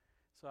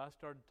 So I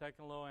started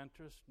taking a little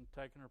interest in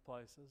taking her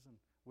places, and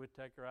we'd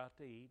take her out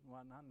to eat and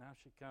whatnot. Now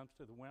she comes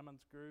to the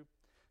women's group.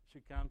 She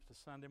comes to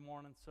Sunday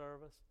morning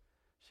service.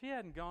 She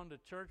hadn't gone to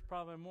church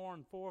probably more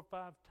than 4 or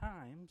 5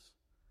 times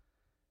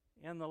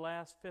in the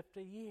last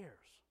 50 years.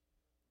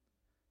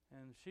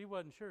 And she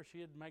wasn't sure.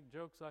 She'd make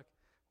jokes like,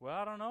 well,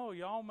 I don't know,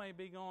 y'all may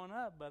be going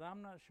up, but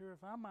I'm not sure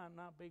if I might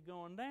not be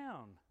going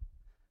down.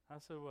 I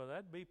said, well,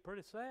 that'd be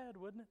pretty sad,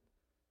 wouldn't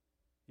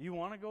it? You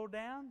want to go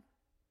down?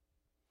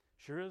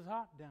 Sure is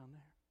hot down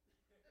there.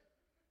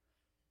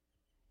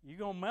 You're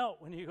going to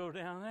melt when you go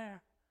down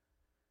there.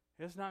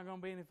 It's not going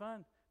to be any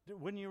fun.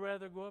 Wouldn't you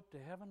rather go up to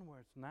heaven where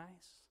it's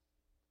nice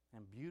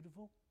and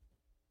beautiful?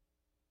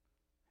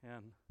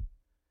 And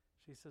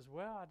she says,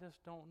 well, I just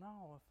don't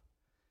know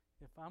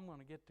if I'm going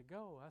to get to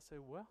go. I said,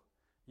 well,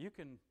 you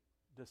can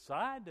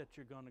decide that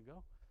you're going to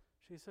go.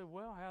 She said,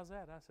 well, how's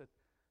that? I said,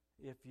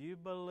 if you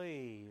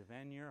believe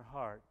in your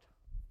heart,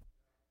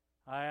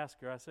 I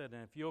asked her, I said,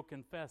 and if you'll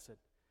confess it,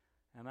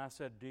 and I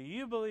said, do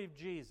you believe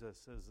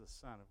Jesus is the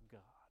Son of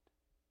God?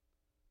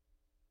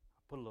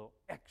 I put a little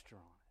extra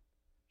on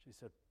it. She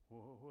said,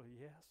 well,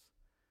 yes.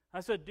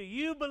 I said, do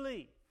you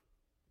believe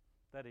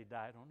that he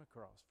died on the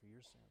cross for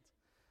your sins?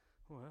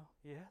 Well,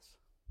 yes.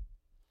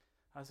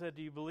 I said,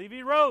 do you believe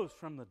he rose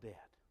from the dead?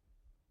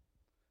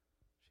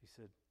 She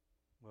said,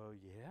 well,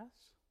 yes.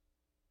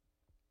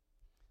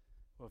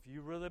 Well, if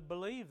you really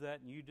believe that,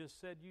 and you just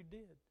said you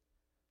did,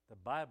 the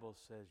Bible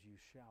says you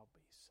shall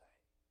be saved.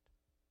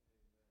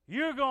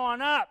 You're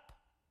going up.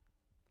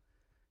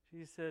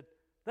 She said,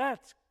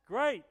 that's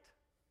great.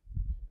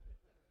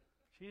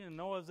 She didn't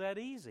know it was that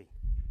easy.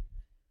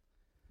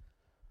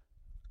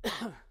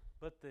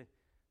 But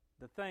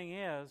the thing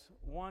is,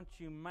 once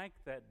you make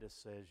that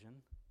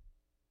decision,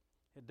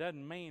 it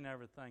doesn't mean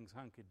everything's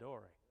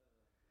hunky-dory.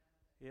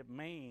 It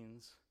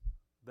means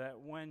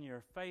that when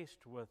you're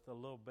faced with a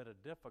little bit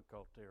of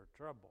difficulty or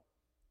trouble,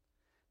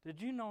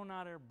 did you know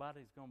not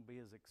everybody's going to be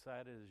as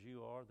excited as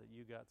you are that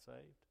you got saved?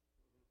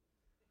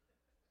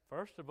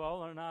 First of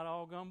all, they're not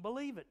all going to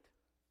believe it.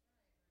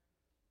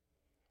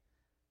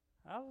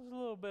 I was a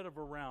little bit of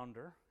a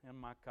rounder in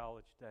my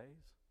college days.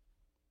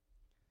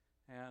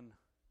 And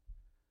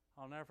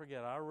I'll never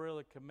forget, I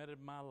really committed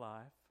my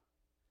life.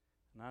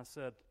 And I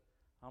said,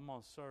 I'm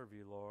going to serve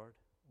you, Lord,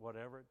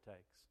 whatever it takes.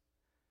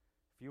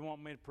 If you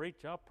want me to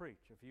preach, I'll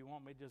preach. If you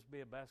want me to just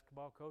be a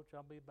basketball coach,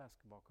 I'll be a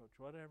basketball coach.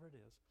 Whatever it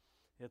is,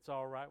 it's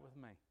all right with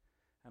me.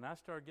 And I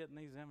started getting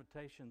these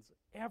invitations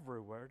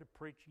everywhere to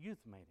preach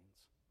youth meetings.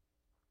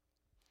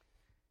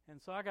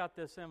 And so I got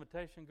this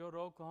invitation to go to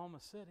Oklahoma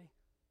City.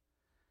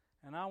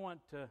 And I went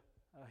to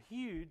a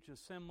huge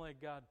Assembly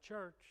of God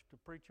church to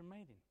preach a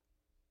meeting.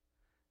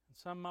 And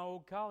some of my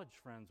old college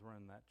friends were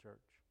in that church.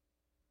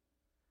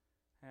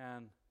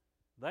 And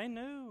they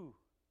knew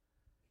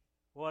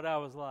what I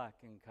was like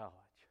in college.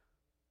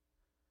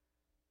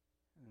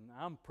 And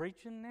I'm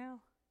preaching now?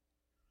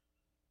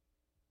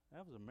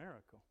 That was a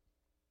miracle.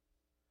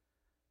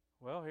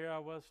 Well, here I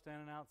was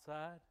standing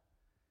outside,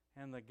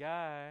 and the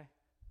guy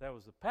that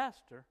was the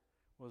pastor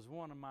was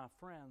one of my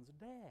friend's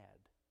dad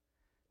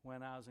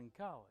when I was in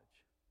college.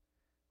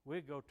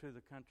 We'd go to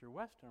the country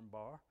western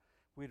bar.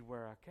 We'd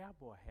wear our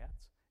cowboy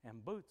hats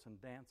and boots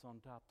and dance on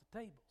top of the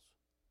tables.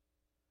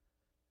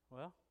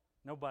 Well,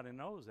 nobody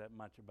knows that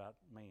much about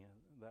me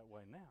that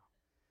way now.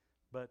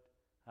 But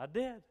I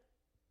did.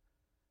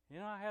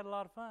 I had a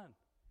lot of fun.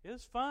 It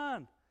was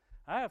fun.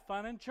 I have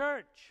fun in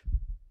church.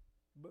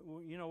 But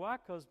you know why?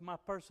 Because my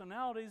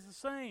personality is the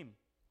same.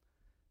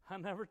 I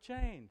never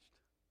changed.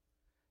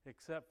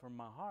 Except for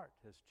my heart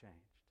has changed.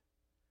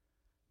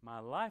 My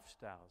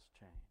lifestyle's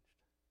changed.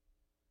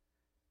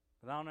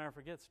 But I'll never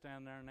forget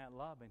standing there in that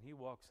lobby, and he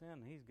walks in,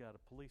 and he's got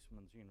a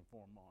policeman's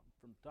uniform on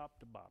from top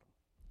to bottom.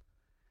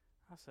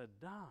 I said,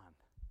 Don,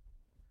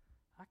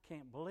 I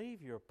can't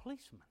believe you're a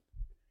policeman.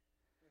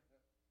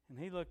 And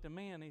he looked at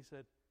me, and he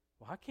said,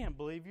 well, I can't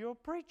believe you're a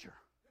preacher.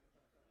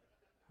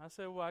 I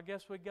said, well, I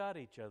guess we got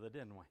each other,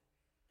 didn't we?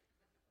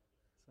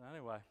 So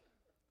anyway,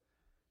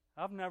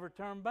 I've never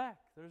turned back.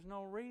 There's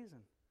no reason.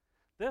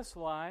 This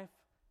life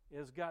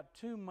has got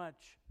too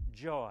much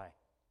joy.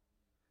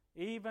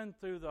 Even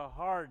through the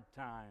hard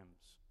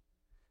times.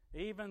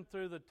 Even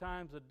through the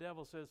times the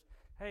devil says,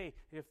 hey,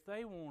 if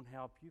they won't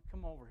help you,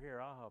 come over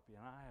here, I'll help you.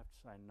 And I have to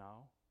say,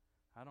 no,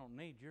 I don't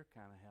need your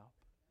kind of help.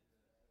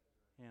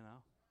 You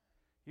know,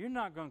 you're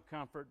not going to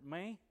comfort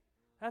me.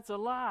 That's a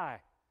lie.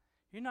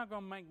 You're not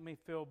going to make me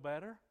feel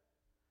better.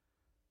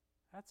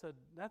 That's a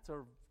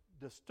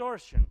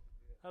distortion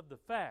of the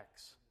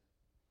facts.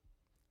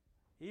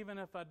 Even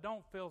if I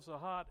don't feel so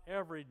hot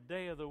every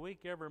day of the week,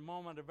 every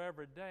moment of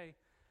every day,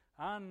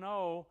 I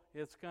know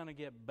it's going to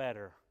get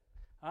better.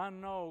 I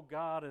know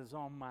God is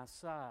on my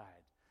side.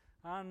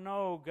 I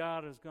know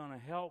God is going to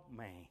help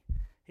me.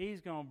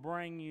 He's going to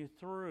bring you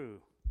through.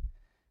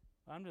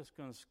 I'm just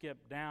going to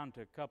skip down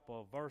to a couple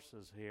of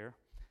verses here.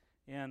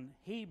 In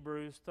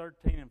Hebrews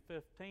 13 and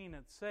 15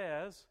 it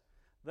says,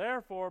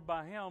 therefore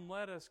by him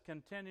let us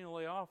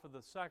continually offer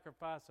the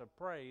sacrifice of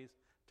praise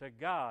to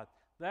God.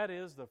 That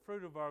is the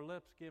fruit of our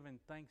lips giving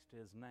thanks to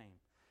his name.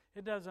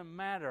 It doesn't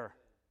matter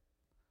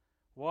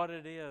what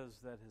it is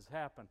that has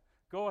happened.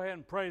 Go ahead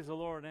and praise the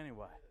Lord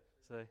anyway.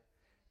 See?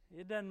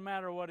 It doesn't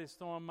matter what he's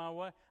throwing my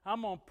way.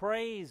 I'm going to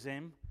praise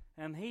him,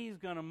 and he's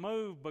going to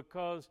move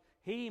because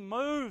he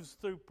moves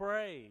through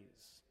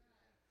praise.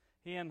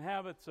 He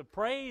inhabits the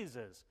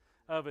praises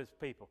of his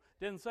people.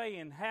 Didn't say he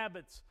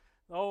inhabits,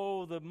 the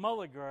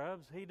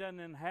mulligrubs. He doesn't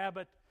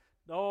inhabit,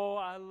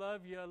 I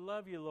love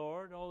you,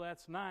 Lord. Oh,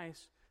 that's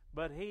nice.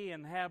 But he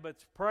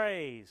inhabits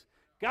praise.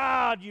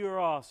 God, you're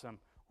awesome.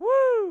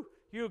 Woo!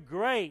 You're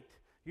great.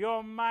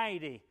 You're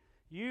mighty.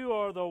 You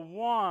are the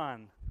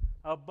one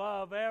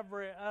above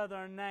every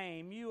other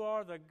name. You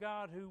are the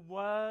God who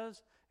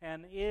was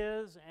and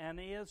is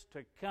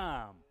to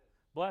come.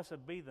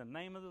 Blessed be the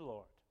name of the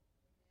Lord.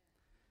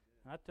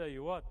 I tell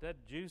you what,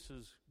 that juice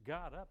has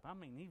got up. I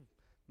mean,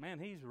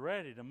 he's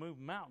ready to move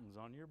mountains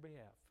on your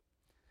behalf.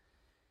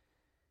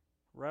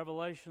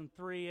 Revelation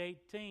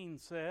 3:18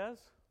 says,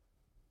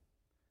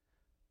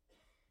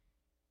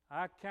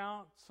 I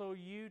counsel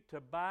you to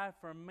buy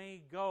from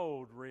me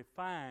gold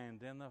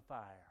refined in the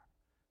fire,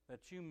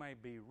 that you may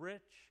be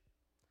rich,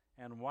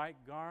 and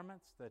white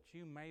garments, that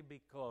you may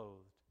be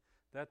clothed,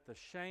 that the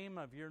shame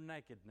of your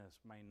nakedness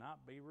may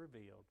not be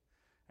revealed,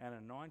 and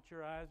anoint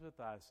your eyes with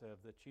eye salve,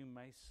 that you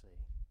may see.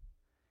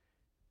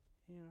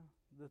 You know,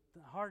 the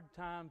hard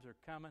times are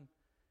coming,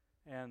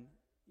 and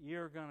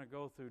you're going to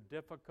go through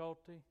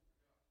difficulty.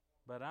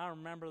 But I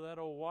remember that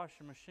old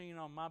washing machine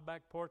on my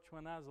back porch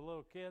when I was a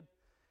little kid.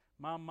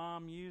 My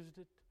mom used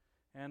it,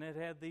 and it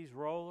had these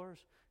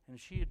rollers, and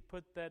she had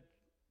put that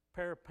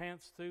pair of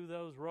pants through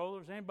those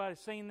rollers. Anybody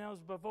seen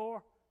those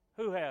before?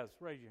 Who has?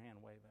 Raise your hand,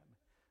 wave at me.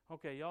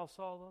 Okay, y'all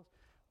saw those?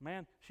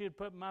 Man, she'd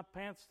put my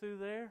pants through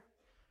there,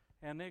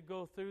 and they'd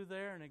go through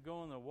there, and they'd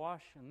go in the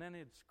wash, and then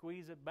it'd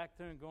squeeze it back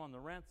through and go in the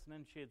rinse, and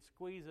then she'd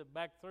squeeze it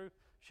back through.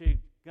 She's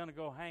going to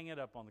go hang it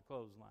up on the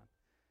clothesline.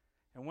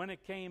 And when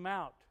it came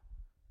out,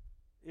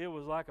 it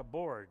was like a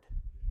board.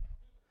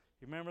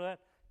 You remember that?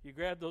 You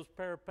grabbed those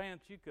pair of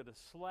pants, you could have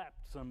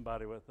slapped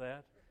somebody with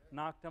that,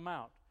 knocked them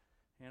out,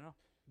 you know.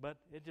 But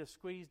it just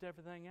squeezed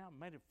everything out,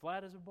 made it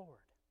flat as a board.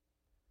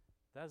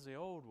 That's the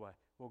old way.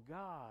 Well,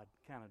 God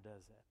kind of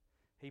does that.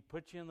 He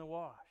puts you in the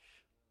wash.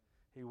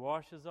 He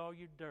washes all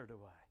your dirt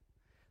away.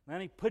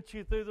 Then he puts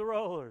you through the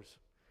rollers.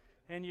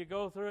 And you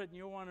go through it and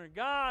you're wondering,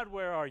 God,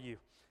 where are you?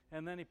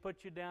 And then he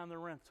puts you down the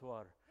rinse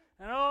water.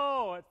 And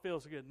oh, it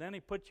feels good. And then he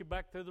puts you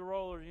back through the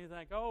rollers and you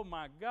think, oh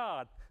my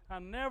God, I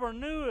never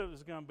knew it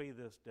was going to be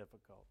this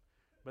difficult.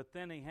 But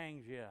then he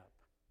hangs you up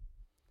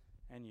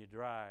and you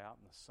dry out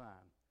in the sun.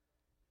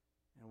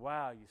 And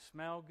wow, you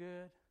smell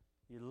good.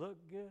 You look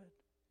good.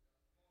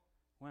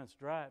 When it's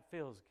dry, it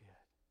feels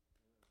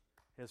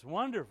good. It's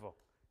wonderful.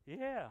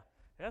 Yeah,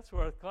 that's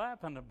worth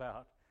clapping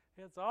about.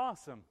 It's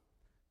awesome.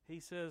 He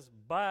says,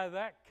 buy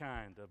that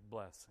kind of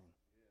blessing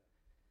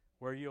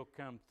where you'll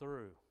come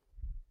through.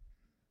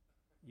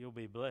 You'll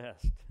be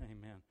blessed.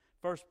 Amen.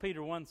 1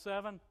 Peter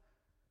 1:7,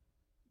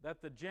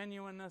 that the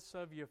genuineness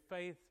of your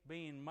faith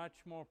being much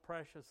more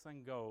precious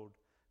than gold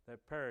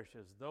that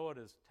perishes, though it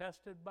is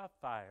tested by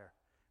fire,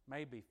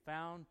 may be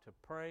found to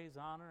praise,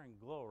 honor, and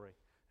glory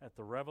at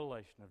the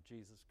revelation of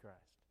Jesus Christ.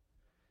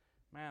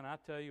 Man, I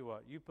tell you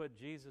what, you put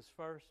Jesus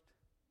first,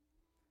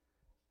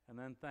 and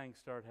then things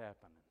start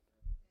happening.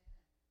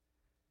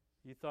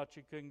 You thought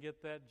you couldn't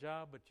get that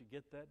job, but you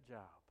get that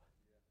job.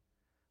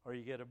 Or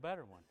you get a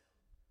better one.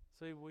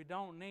 See, we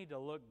don't need to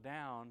look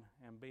down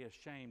and be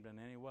ashamed in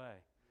any way.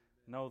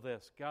 Know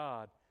this,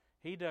 God,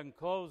 He doesn't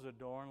close a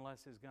door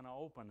unless He's going to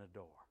open a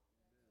door.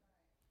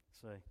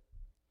 See?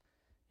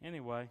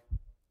 Anyway,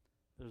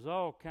 there's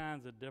all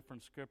kinds of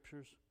different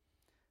scriptures.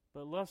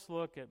 But let's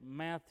look at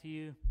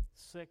Matthew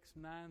 6,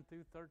 9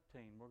 through 13.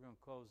 We're going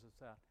to close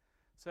this out.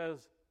 It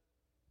says,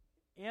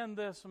 in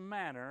this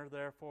manner,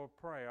 therefore,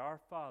 pray, our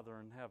Father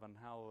in heaven,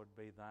 hallowed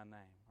be thy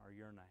name, or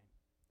your name.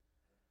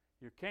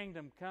 Your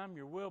kingdom come,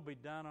 your will be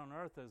done on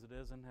earth as it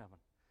is in heaven.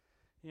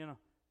 You know,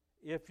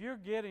 if you're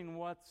getting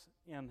what's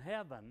in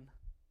heaven,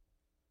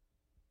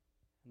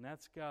 and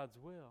that's God's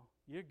will,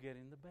 you're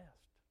getting the best.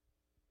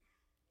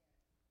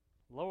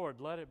 Lord,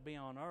 let it be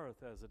on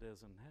earth as it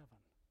is in heaven.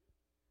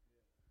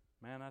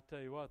 Man, I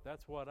tell you what,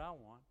 that's what I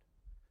want.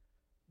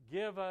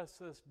 Give us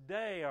this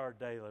day our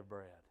daily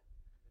bread.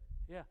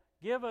 Yeah,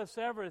 give us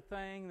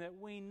everything that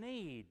we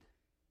need.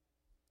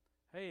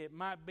 Hey, it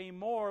might be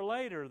more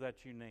later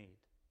that you need.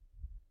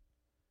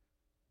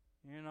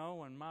 You know,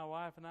 when my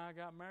wife and I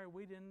got married,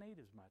 we didn't need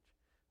as much.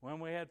 When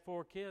we had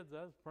 4 kids,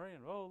 I was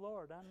praying, oh,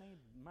 Lord, I need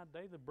my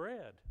daily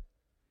bread.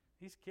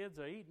 These kids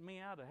are eating me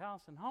out of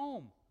house and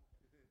home.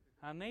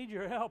 I need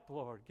your help,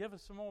 Lord. Give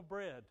us some more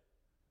bread.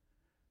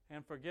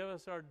 And forgive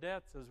us our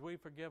debts as we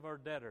forgive our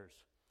debtors.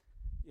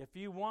 If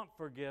you want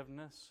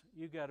forgiveness,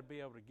 you got to be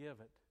able to give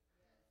it.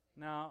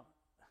 Now,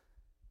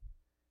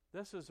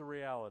 this is the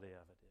reality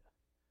of it.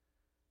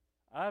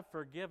 I've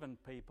forgiven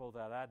people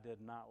that I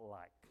did not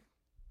like.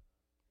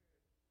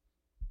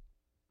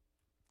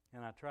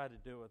 And I try to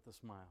do it with a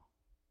smile.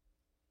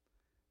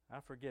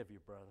 I forgive you,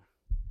 brother.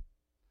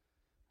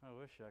 I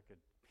wish I could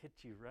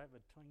hit you right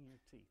between your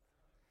teeth.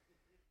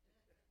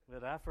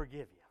 But I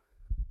forgive you.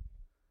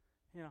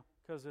 You know,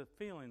 because the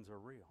feelings are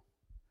real.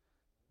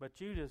 But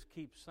you just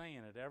keep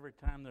saying it every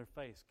time their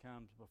face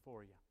comes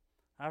before you.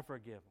 I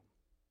forgive them.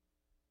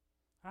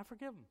 I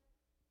forgive them.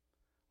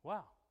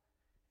 Wow.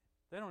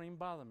 They don't even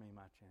bother me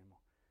much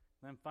anymore.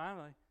 Then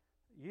finally,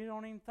 you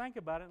don't even think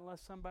about it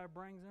unless somebody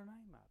brings their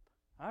name up.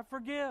 I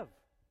forgive.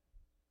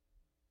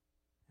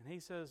 And he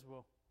says,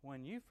 well,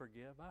 when you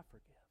forgive, I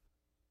forgive.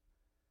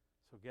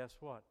 So guess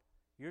what?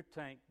 Your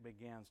tank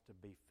begins to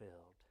be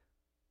filled.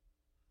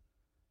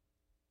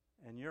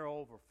 And you're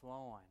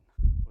overflowing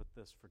with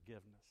this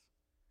forgiveness.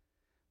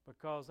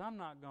 Because I'm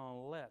not going to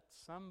let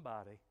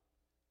somebody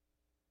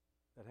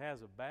that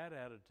has a bad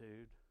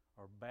attitude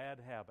or bad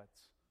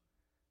habits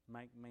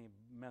make me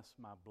miss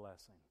my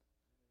blessing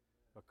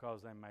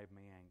because they made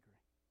me angry.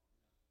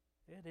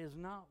 It is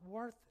not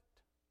worth it.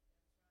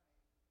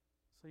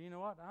 So you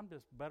know what? I'm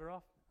just better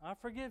off. I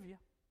forgive you.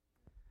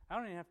 I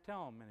don't even have to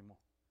tell them anymore.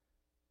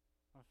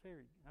 I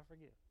forgive. I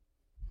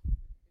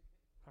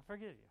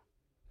forgive you.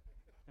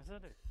 Yes, I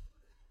do.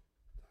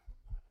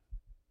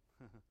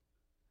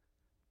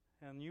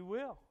 And you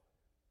will.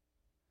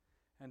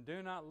 And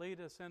do not lead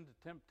us into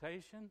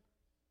temptation,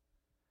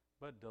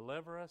 but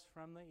deliver us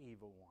from the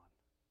evil one.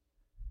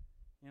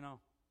 You know,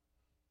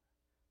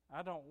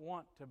 I don't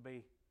want to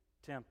be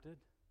tempted.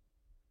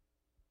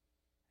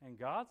 And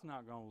God's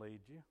not going to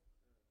lead you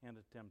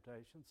into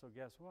temptation. So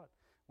guess what?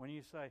 When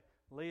you say,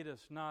 lead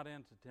us not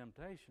into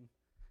temptation,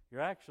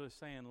 you're actually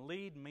saying,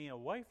 lead me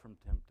away from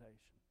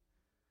temptation.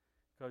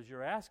 Because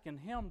you're asking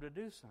Him to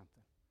do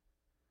something.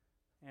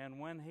 And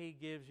when He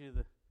gives you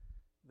the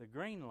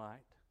green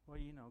light, well,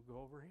 you know, go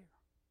over here.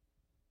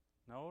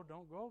 No,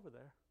 don't go over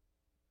there.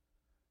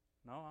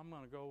 No, I'm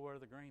going to go where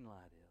the green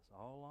light is,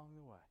 all along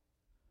the way.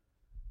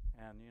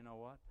 And you know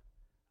what?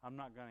 I'm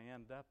not going to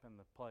end up in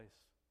the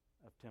place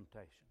of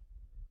temptation.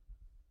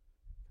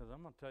 Because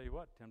I'm going to tell you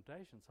what,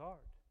 temptation's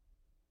hard.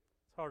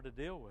 It's hard to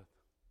deal with.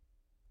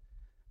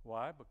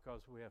 Why?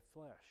 Because we have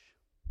flesh.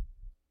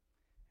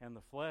 And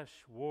the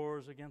flesh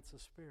wars against the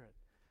spirit.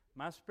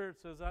 My spirit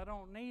says, I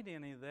don't need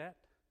any of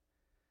that.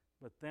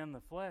 But then the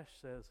flesh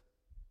says,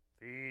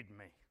 feed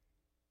me.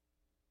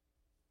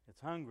 It's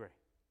hungry.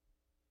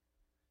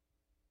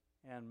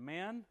 And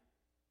men,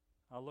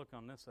 I'll look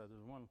on this side.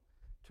 There's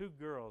 2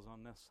 girls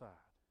on this side.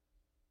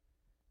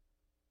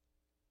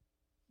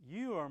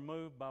 You are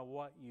moved by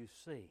what you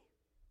see.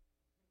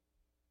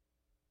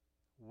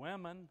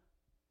 Women,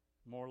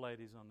 more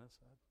ladies on this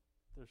side.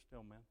 There's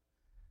still men.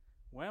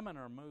 Women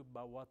are moved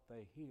by what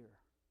they hear.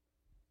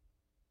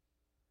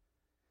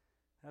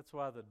 That's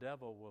why the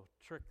devil will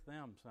trick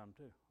them some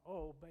too.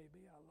 Oh,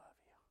 baby, I love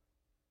you.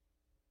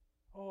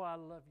 Oh, I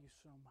love you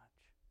so much.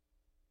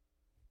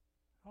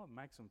 Oh, it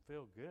makes them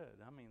feel good.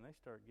 I mean, they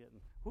start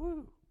getting,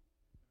 whoo,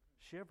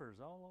 shivers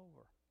all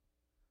over.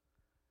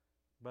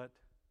 But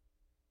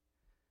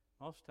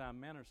most of the time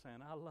men are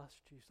saying, I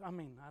lust you. I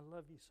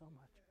love you so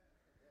much.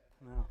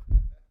 No.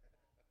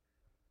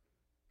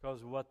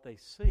 Because of what they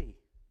see.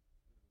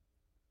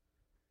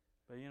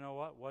 But you know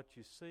what? What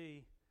you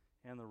see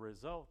and the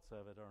results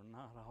of it are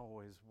not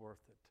always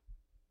worth it.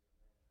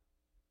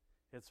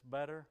 It's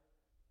better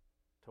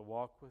to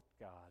walk with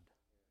God.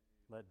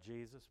 Let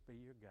Jesus be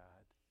your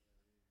guide.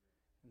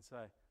 And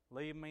say,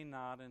 lead me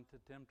not into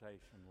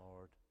temptation,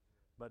 Lord,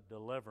 but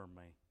deliver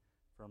me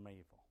from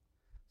evil.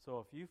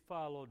 So if you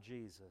follow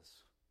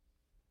Jesus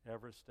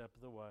every step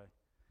of the way,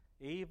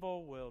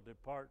 evil will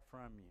depart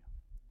from you.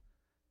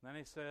 Then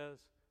he says,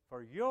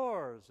 for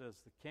yours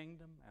is the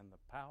kingdom and the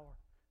power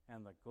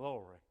and the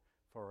glory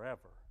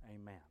forever.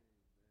 Amen.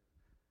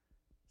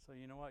 So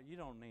you know what? You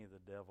don't need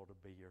the devil to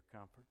be your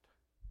comfort.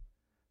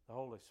 The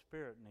Holy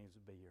Spirit needs to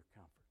be your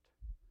comfort.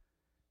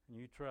 And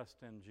you trust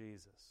in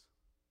Jesus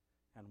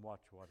and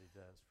watch what He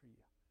does for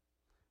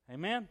you.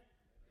 Amen?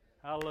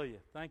 Hallelujah.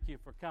 Thank you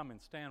for coming.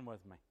 Stand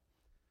with me.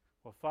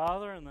 Well,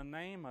 Father, in the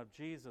name of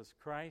Jesus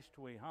Christ,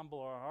 we humble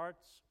our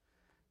hearts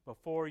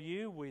before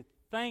you. We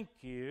thank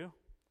you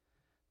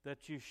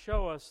that you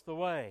show us the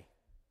way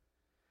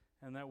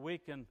and that we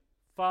can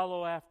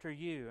follow after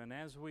you. And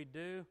as we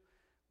do,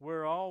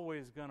 we're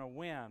always going to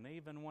win,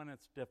 even when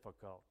it's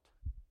difficult.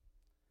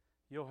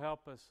 You'll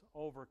help us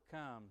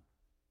overcome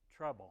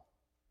trouble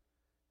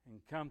and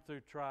come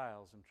through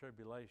trials and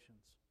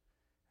tribulations.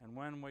 And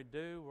when we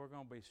do, we're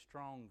going to be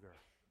stronger,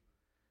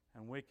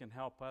 and we can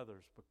help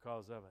others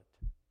because of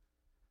it.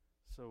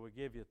 So we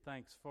give you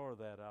thanks for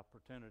that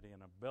opportunity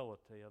and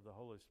ability of the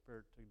Holy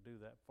Spirit to do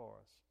that for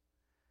us.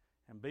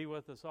 And be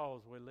with us all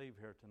as we leave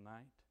here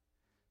tonight,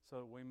 so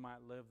that we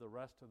might live the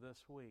rest of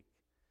this week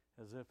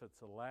as if it's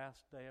the last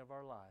day of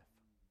our life,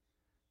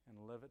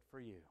 and live it for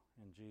you.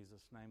 In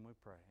Jesus' name we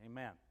pray.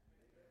 Amen.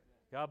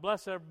 God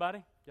bless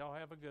everybody. Y'all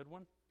have a good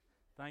one.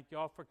 Thank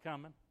y'all for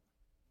coming.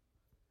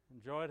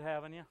 Enjoyed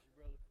having you.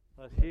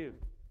 Bless you.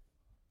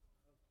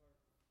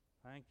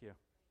 Thank you.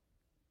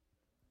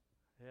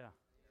 Yeah.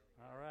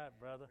 All right,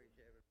 brother.